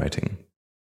fiction writing?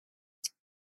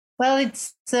 Well,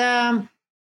 it's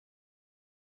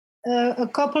a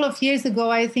couple of years ago,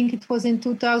 I think it was in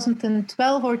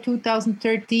 2012 or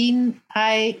 2013,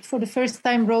 I, for the first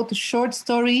time, wrote a short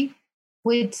story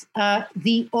with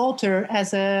the author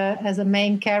as a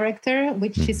main character,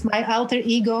 which is my alter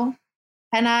ego,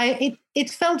 and it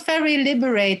felt very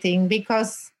liberating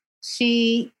because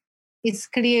she is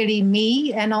clearly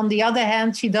me, and on the other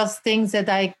hand, she does things that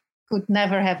I could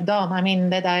never have done. I mean,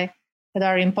 that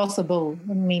are impossible.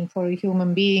 I mean, for a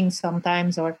human being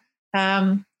sometimes, or.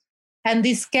 And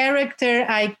this character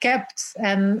I kept,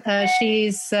 and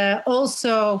she's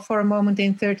also for a moment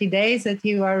in 30 Days that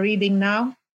you are reading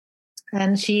now.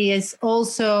 And she is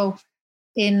also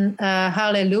in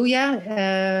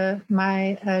Hallelujah,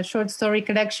 my short story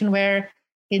collection, where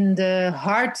in the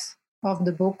heart of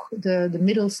the book, the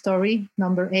middle story,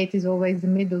 number 8 is always the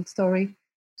middle story,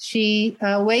 she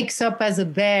wakes up as a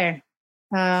bear.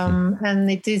 And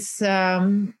it is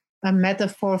a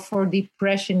metaphor for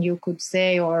depression, you could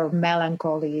say, or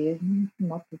melancholy,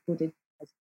 not to put it as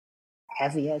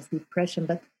heavy as depression,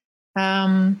 but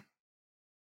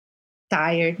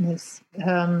tiredness.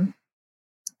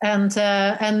 And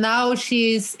now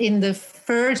she's in the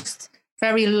first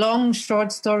very long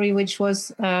short story, which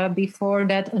was before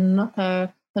that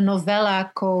a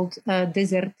novella called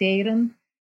Deserteren.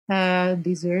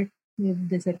 Deserteren.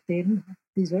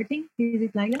 Deserting? Is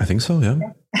it like that? I think so, yeah.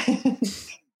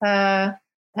 And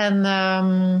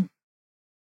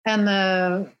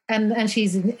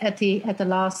she's at the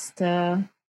last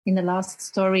in the last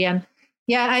story, and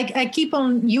yeah, I keep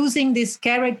on using this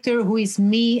character who is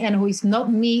me and who is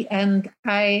not me, and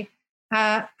I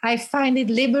find it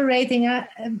liberating.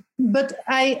 But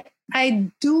I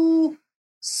do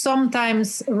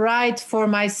sometimes write for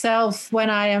myself when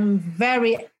I am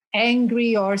very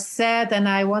angry or sad, and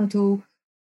I want to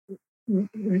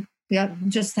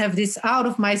just have this out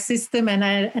of my system,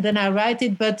 and then I write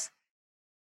it. But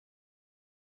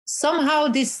somehow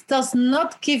this does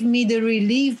not give me the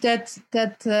relief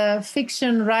that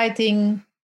fiction writing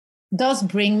does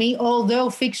bring me, although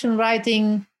fiction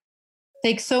writing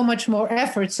takes so much more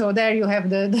effort. So there you have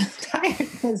the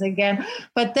tiredness again.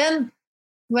 But then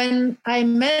when I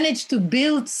manage to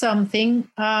build something,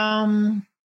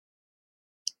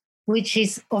 which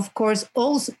is, of course,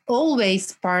 also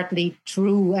always partly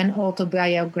true and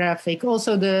autobiographic.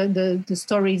 Also, the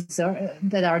stories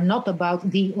that are not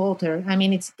about the author. I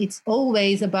mean, it's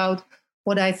always about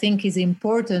what I think is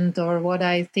important, or what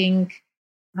I think,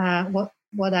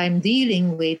 what I'm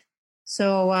dealing with.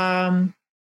 So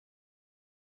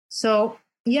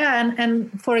yeah,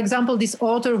 and for example, this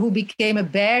author who became a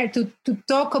bear, to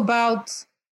talk about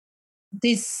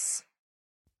this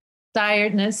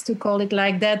tiredness, to call it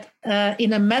like that,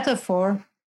 in a metaphor,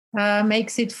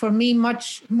 makes it for me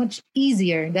much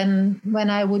easier than when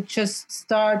I would just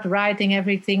start writing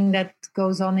everything that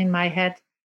goes on in my head.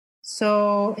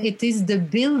 So it is the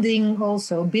building,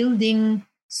 also building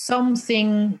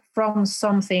something from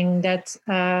something that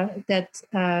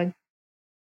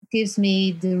gives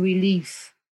me the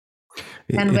relief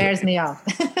and wears me out.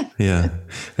 Yeah,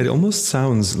 it almost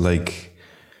sounds like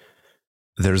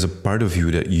there's a part of you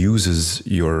that uses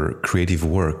your creative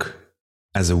work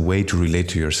as a way to relate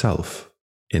to yourself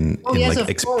in yes, like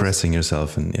expressing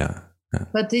yourself. And yeah.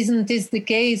 But isn't this the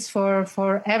case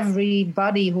for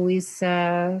everybody who is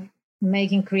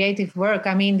making creative work?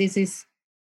 I mean, this is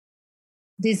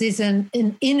an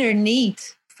inner need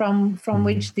from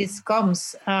which this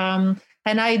comes. And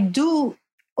I do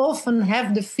often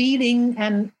have the feeling,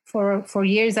 and for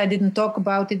years I didn't talk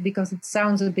about it because it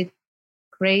sounds a bit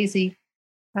crazy.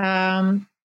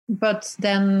 But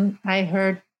then I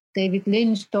heard David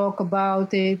Lynch talk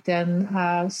about it,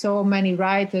 and so many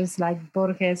writers like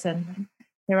Borges, and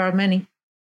there are many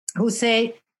who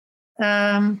say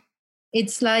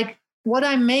it's like what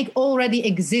I make already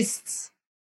exists,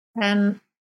 and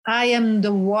I am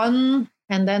the one,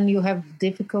 and then you have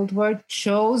difficult word,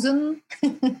 chosen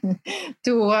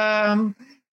to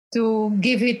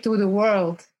give it to the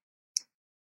world.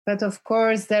 But of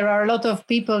course, there are a lot of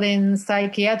people in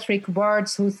psychiatric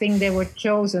wards who think they were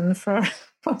chosen for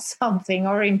something,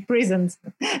 or imprisoned.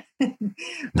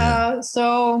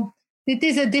 So it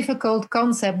is a difficult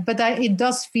concept, but it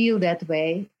does feel that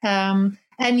way. And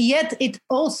yet it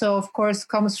also, of course,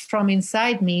 comes from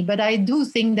inside me. But I do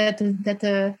think that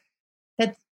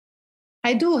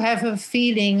I do have a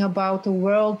feeling about the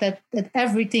world that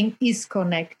everything is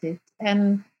connected.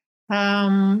 And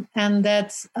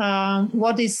that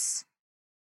what is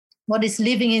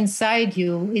living inside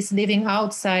you is living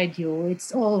outside you.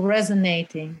 It's all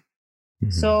resonating.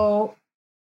 Mm-hmm. So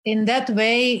in that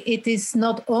way, it is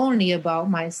not only about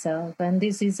myself. And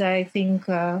this is, I think,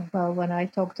 well, when I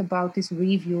talked about this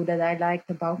review that I liked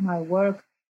about my work,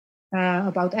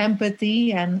 about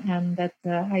empathy and that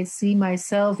I see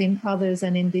myself in others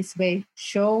and in this way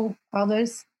show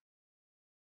others.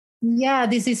 Yeah,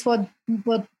 this is what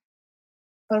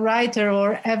a writer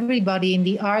or everybody in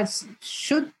the arts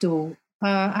should do.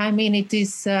 I mean, it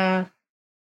is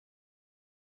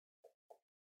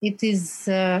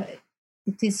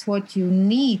what you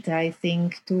need, I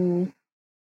think, to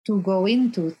go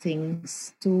into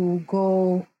things, to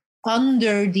go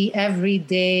under the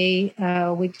everyday,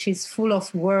 which is full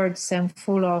of words and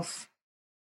full of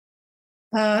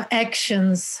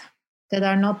actions that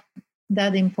are not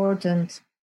that important,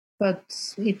 but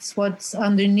it's what's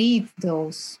underneath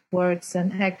those words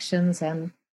and actions.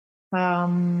 And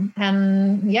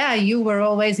yeah, you were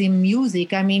always in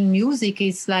music. I mean, music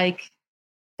is like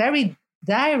very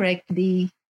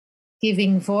directly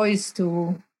giving voice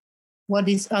to what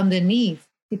is underneath.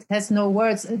 It has no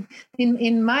words.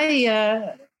 In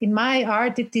my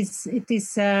art, it is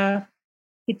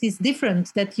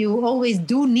different. That you always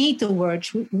do need the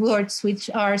words which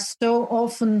are so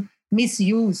often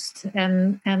misused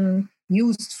and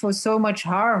used for so much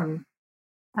harm.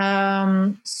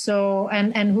 So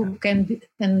who can be,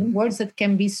 and words that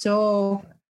can be so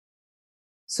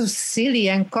silly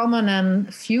and common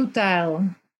and futile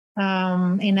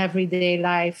in everyday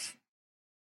life,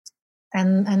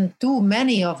 and too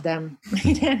many of them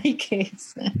in any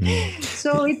case.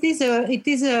 So it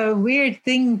is a weird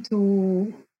thing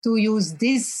to use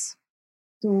this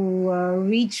to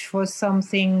reach for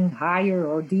something higher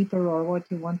or deeper, or what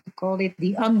you want to call it,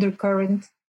 the undercurrent.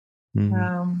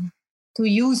 To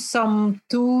use some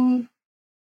tool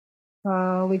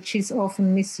which is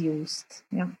often misused.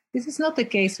 Yeah, this is not the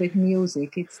case with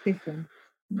music. It's different.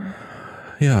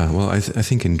 Yeah, well, I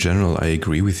think in general, I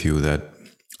agree with you that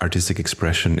artistic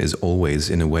expression is always,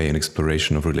 in a way, an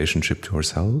exploration of relationship to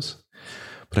ourselves.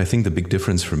 But I think the big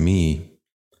difference for me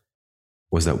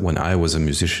was that when I was a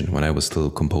musician, when I was still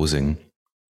composing,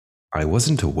 I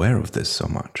wasn't aware of this so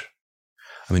much.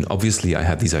 I mean, obviously, I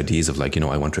had these ideas of like,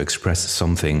 I want to express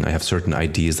something. I have certain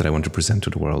ideas that I want to present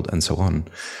to the world and so on.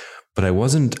 But I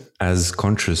wasn't as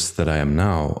conscious that I am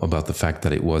now about the fact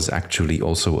that it was actually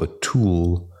also a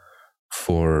tool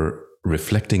for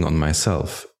reflecting on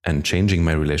myself and changing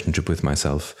my relationship with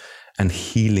myself and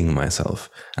healing myself.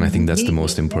 And I think that's the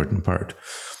most important part.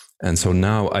 And so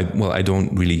now I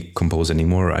don't really compose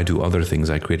anymore. I do other things.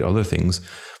 I create other things.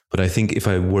 But I think if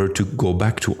I were to go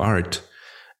back to art,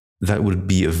 that would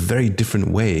be a very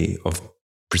different way of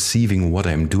perceiving what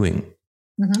I'm doing.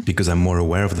 Because I'm more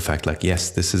aware of the fact, like,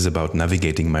 yes, this is about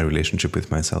navigating my relationship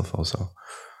with myself also.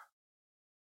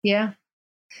 Yeah.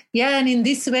 Yeah. And in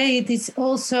this way, it is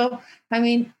also, I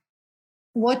mean,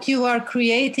 what you are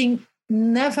creating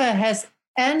never has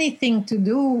anything to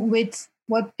do with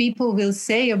what people will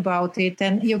say about it.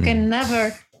 And you can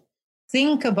never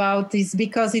think about this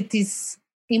because it is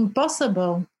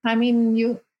impossible. I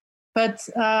mean,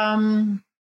 and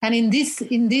in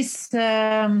this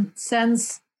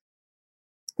sense,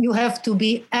 you have to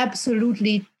be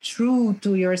absolutely true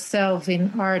to yourself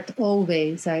in art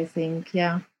always, I think.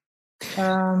 Yeah.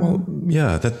 Well,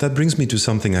 yeah, that brings me to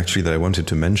something actually that I wanted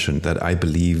to mention that I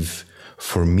believe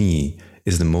for me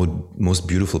is the most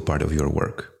beautiful part of your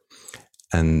work.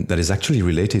 And that is actually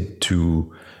related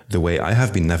to the way I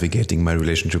have been navigating my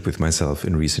relationship with myself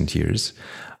in recent years.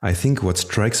 I think what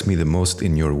strikes me the most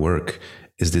in your work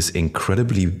is this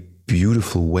incredibly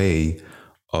beautiful way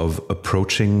of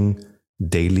approaching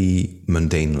daily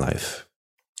mundane life.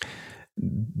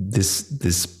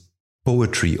 This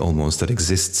poetry almost that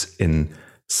exists in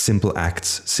simple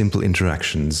acts, simple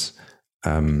interactions.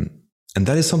 And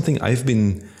that is something I've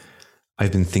been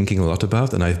thinking a lot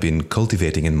about and I've been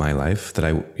cultivating in my life, that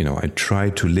I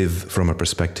try to live from a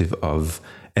perspective of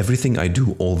everything I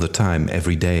do all the time,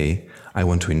 every day. I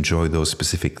want to enjoy those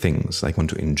specific things. I want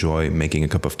to enjoy making a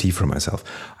cup of tea for myself.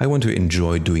 I want to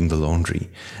enjoy doing the laundry.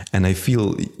 And I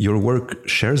feel your work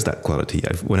shares that quality.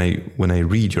 When I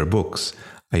read your books,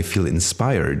 I feel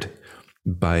inspired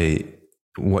by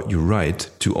what you write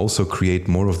to also create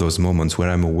more of those moments where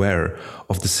I'm aware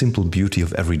of the simple beauty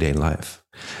of everyday life.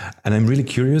 And I'm really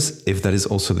curious if that is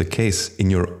also the case in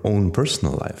your own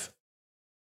personal life.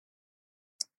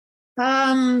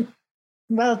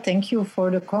 Well, thank you for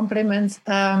the compliments.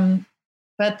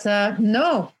 But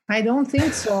no, I don't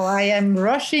think so. I am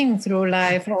rushing through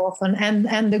life often.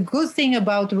 And the good thing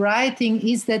about writing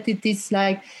is that it is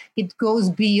like, it goes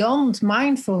beyond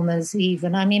mindfulness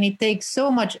even. I mean, it takes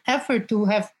so much effort to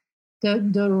have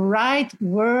the right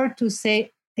word to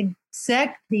say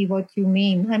exactly what you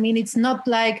mean. I mean, it's not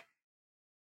like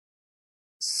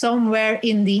somewhere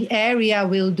in the area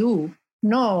will do.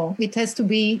 No, it has to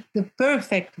be the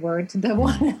perfect word, the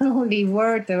one and only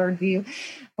word, or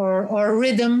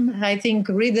rhythm. I think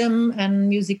rhythm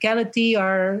and musicality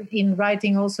are in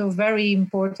writing also very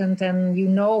important, and you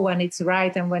know when it's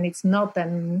right and when it's not,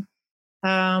 and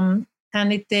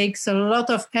it takes a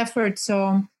lot of effort.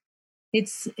 So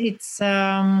it's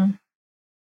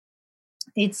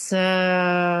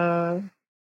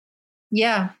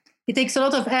yeah, it takes a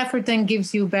lot of effort and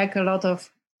gives you back a lot of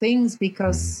things,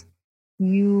 because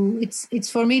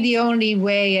it's for me the only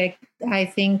way I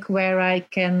think where I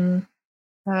can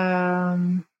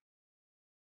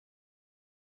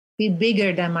be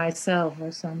bigger than myself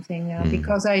or something,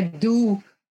 because I do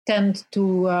tend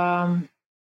to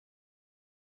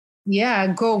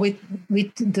go with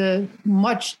the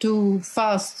much too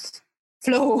fast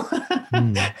flow.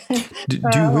 Do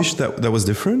you wish that that was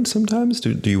different sometimes?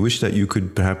 Do you wish that you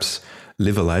could perhaps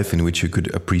live a life in which you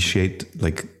could appreciate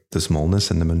like the smallness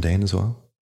and the mundane as well?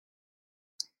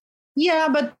 Yeah,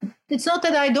 but it's not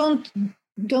that I don't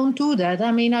do that.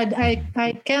 I mean,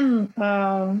 I can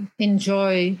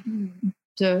enjoy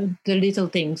the little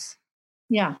things.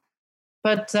 Yeah,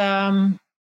 but I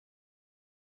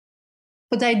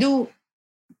do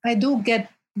get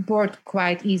bored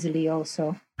quite easily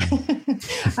also.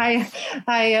 I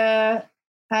I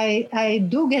I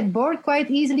do get bored quite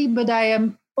easily, but I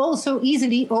am also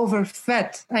easily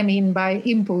overfed. I mean, by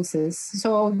impulses.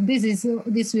 So this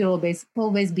will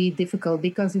always be difficult,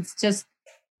 because it's just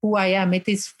who I am. It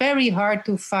is very hard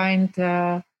to find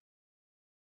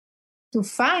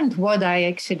what I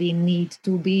actually need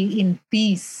to be in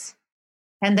peace,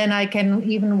 and then I can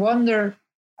even wonder.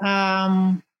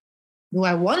 Do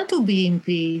I want to be in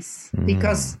peace?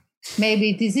 Because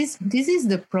maybe this is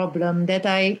the problem, that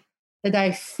I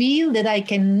feel that I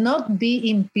cannot be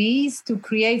in peace to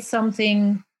create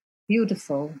something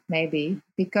beautiful, maybe,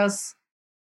 because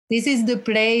this is the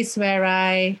place where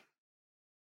I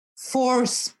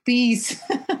force peace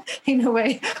in a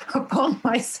way upon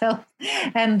myself,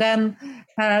 and then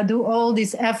do all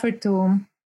this effort to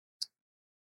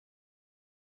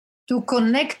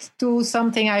connect to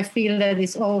something I feel that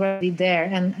is already there,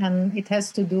 and it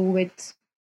has to do with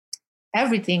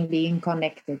everything being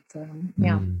connected.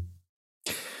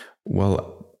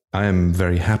 Well, I am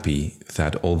very happy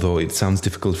that although it sounds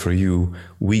difficult for you,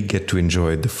 we get to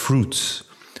enjoy the fruits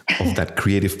of that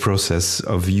creative process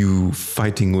of you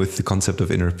fighting with the concept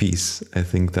of inner peace. I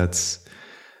think that's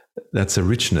a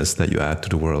richness that you add to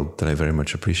the world that I very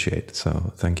much appreciate.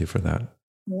 So thank you for that.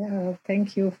 Yeah,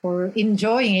 thank you for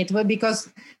enjoying it. Well, because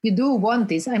you do want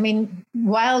this. I mean,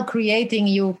 while creating,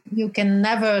 you can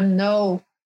never know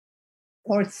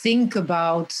or think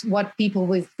about what people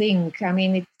will think. I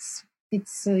mean,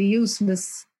 it's a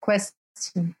useless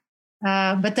question.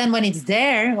 But then when it's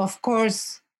there, of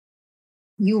course,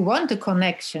 you want a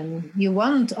connection. You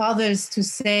want others to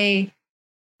say,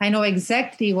 "I know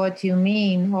exactly what you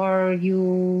mean," or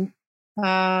you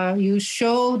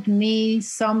showed me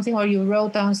something, or you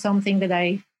wrote down something that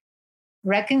I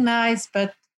recognized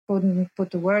but couldn't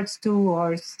put the words to,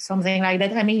 or something like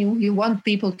that. I mean, you want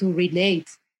people to relate,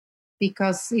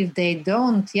 because if they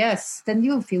don't, yes, then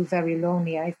you feel very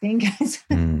lonely, I think.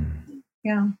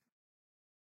 Yeah.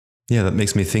 Yeah, that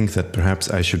makes me think that perhaps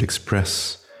I should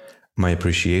express my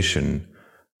appreciation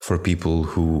for people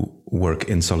who work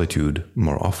in solitude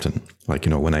more often. Like,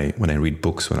 when I read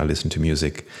books, when I listen to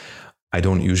music, I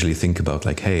don't usually think about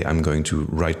like, hey, I'm going to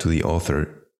write to the author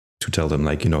to tell them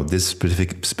like, this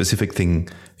specific thing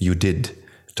you did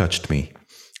touched me.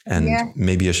 And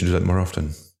maybe I should do that more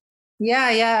often.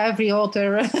 Yeah. Every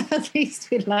author at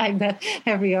least will like that.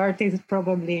 Every artist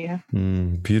probably. Yeah.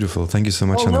 Beautiful. Thank you so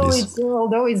much, Annelies.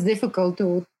 Although it's difficult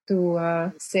to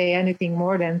say anything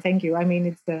more than thank you. I mean,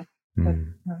 it's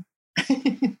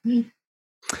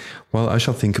Well, I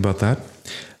shall think about that.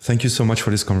 Thank you so much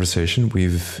for this conversation.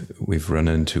 We've run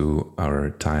into our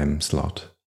time slot,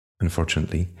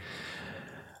 unfortunately.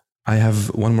 I have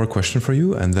one more question for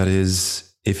you, and that is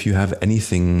if you have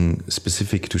anything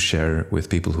specific to share with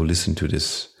people who listen to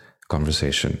this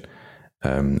conversation.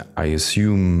 I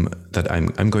assume that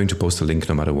I'm going to post a link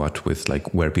no matter what with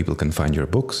like where people can find your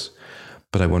books,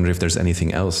 but I wonder if there's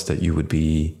anything else that you would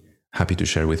be happy to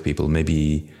share with people,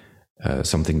 maybe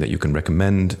something that you can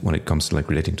recommend when it comes to like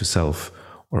relating to self,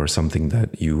 or something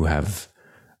that you have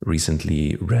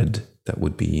recently read that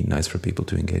would be nice for people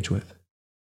to engage with.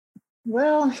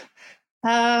 Well,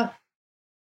 I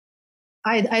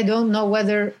don't know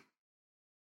whether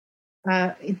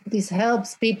this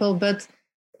helps people, but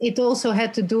it also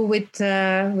had to do with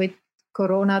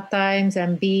Corona times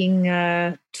and being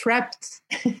trapped,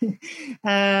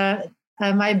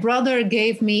 my brother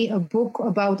gave me a book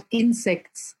about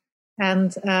insects.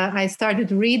 And I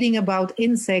started reading about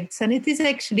insects. And it is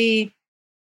actually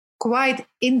quite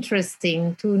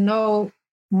interesting to know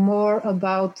more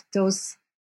about those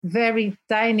very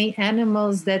tiny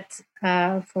animals that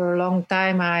for a long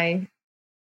time I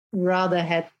rather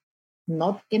had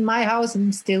not in my house,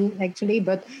 and still actually,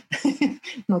 but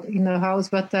not in the house.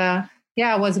 But I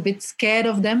was a bit scared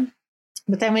of them.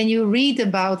 But then when you read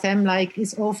about them, like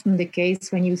is often the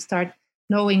case when you start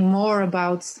knowing more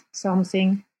about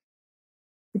something,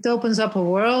 it opens up a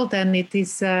world, and it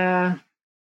is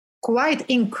quite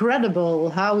incredible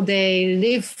how they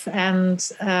live,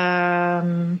 and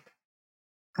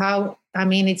how, I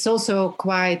mean, it's also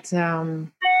quite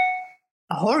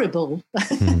horrible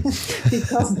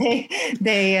because they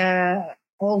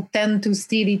all tend to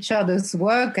steal each other's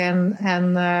work and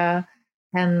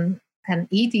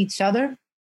eat each other,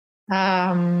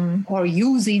 or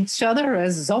use each other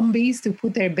as zombies to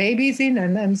put their babies in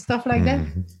and stuff like that.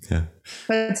 Yeah.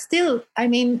 But still, I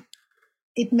mean,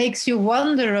 it makes you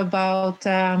wonder about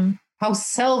how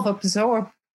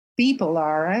self-absorbed people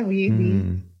are. Eh?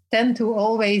 We tend to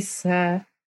always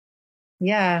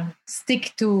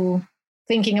stick to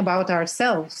thinking about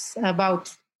ourselves,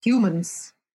 about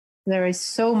humans. There are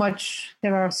so much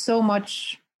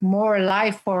more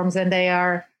life forms, and they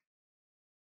are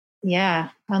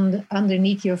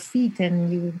underneath your feet,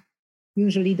 and you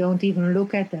usually don't even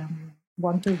look at them,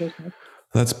 want to look at.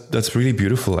 That's really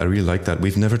beautiful. I really like that.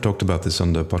 We've never talked about this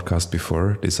on the podcast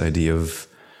before, this idea of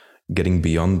getting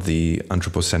beyond the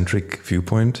anthropocentric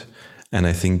viewpoint. And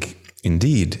I think,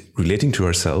 indeed, relating to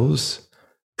ourselves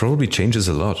probably changes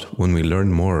a lot when we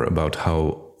learn more about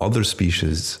how other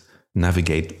species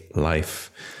navigate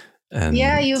life. And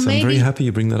I'm very happy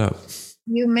you bring that up.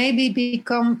 You maybe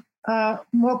become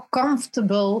more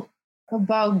comfortable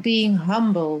about being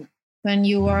humble when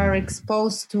you are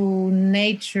exposed to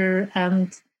nature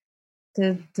and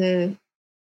the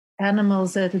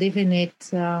animals that live in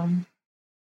it.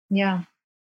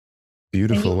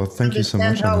 Beautiful. Well, thank you so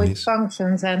much, how Annelies. it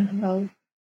functions, and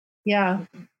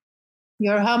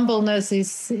your humbleness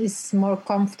is more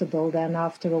comfortable then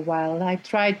after a while. I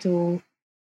try to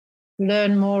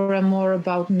learn more and more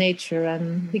about nature,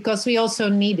 and because we also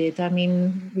need it. I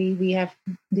mean, we have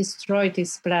destroyed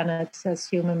this planet as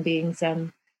human beings,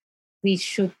 and we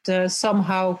should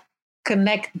somehow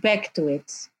connect back to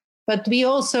it. But we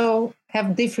also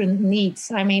have different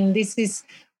needs. I mean,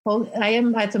 I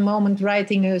am at the moment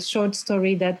writing a short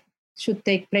story that should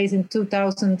take place in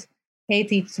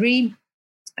 2083.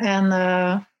 And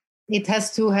it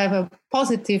has to have a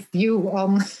positive view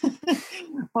on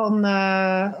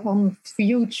on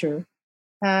future,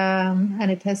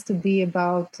 and it has to be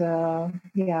about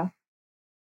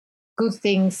good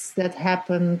things that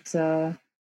happened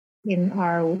in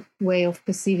our way of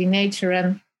perceiving nature.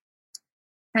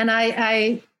 And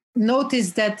I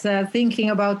noticed that thinking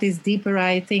about this deeper,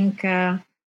 I think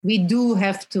we do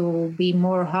have to be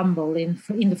more humble in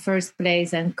the first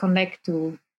place, and connect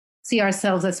to see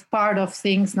ourselves as part of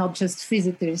things, not just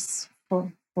visitors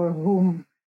for whom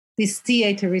this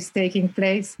theater is taking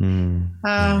place.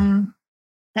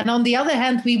 And on the other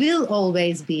hand, we will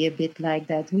always be a bit like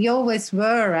that. We always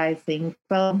were, I think.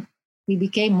 Well, we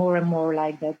became more and more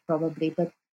like that probably,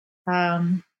 but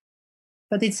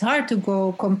it's hard to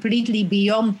go completely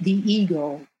beyond the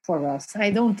ego for us. I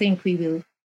don't think we will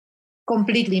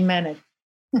completely manage.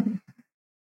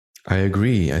 I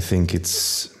agree. I think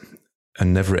it's a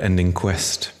never-ending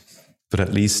quest. But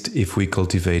at least if we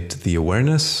cultivate the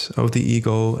awareness of the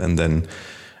ego and then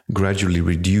gradually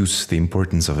reduce the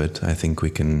importance of it, I think we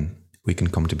can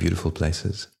come to beautiful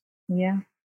places. Yeah,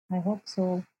 I hope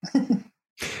so.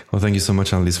 Well, thank you so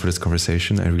much, Annelies, for this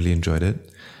conversation. I really enjoyed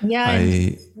it. Yeah,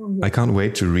 I can't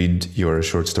wait to read your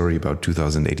short story about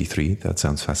 2083. That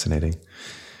sounds fascinating.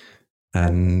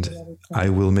 And I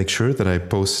will make sure that I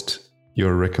post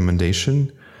your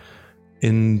recommendation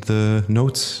in the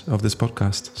notes of this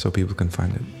podcast so people can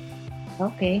find it.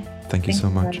 Okay. Thank you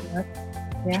so much.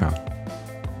 Yeah. Ciao.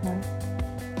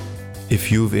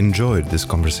 If you've enjoyed this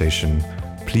conversation,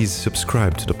 please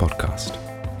subscribe to the podcast.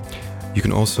 You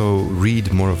can also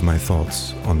read more of my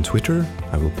thoughts on Twitter.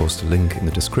 I will post a link in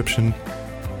the description.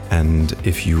 And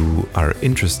if you are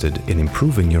interested in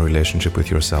improving your relationship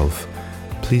with yourself,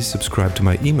 please subscribe to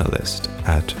my email list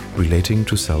at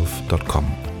relatingtoself.com.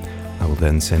 I will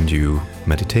then send you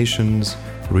meditations,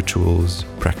 rituals,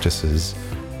 practices,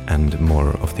 and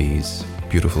more of these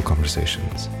beautiful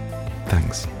conversations.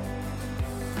 Thanks.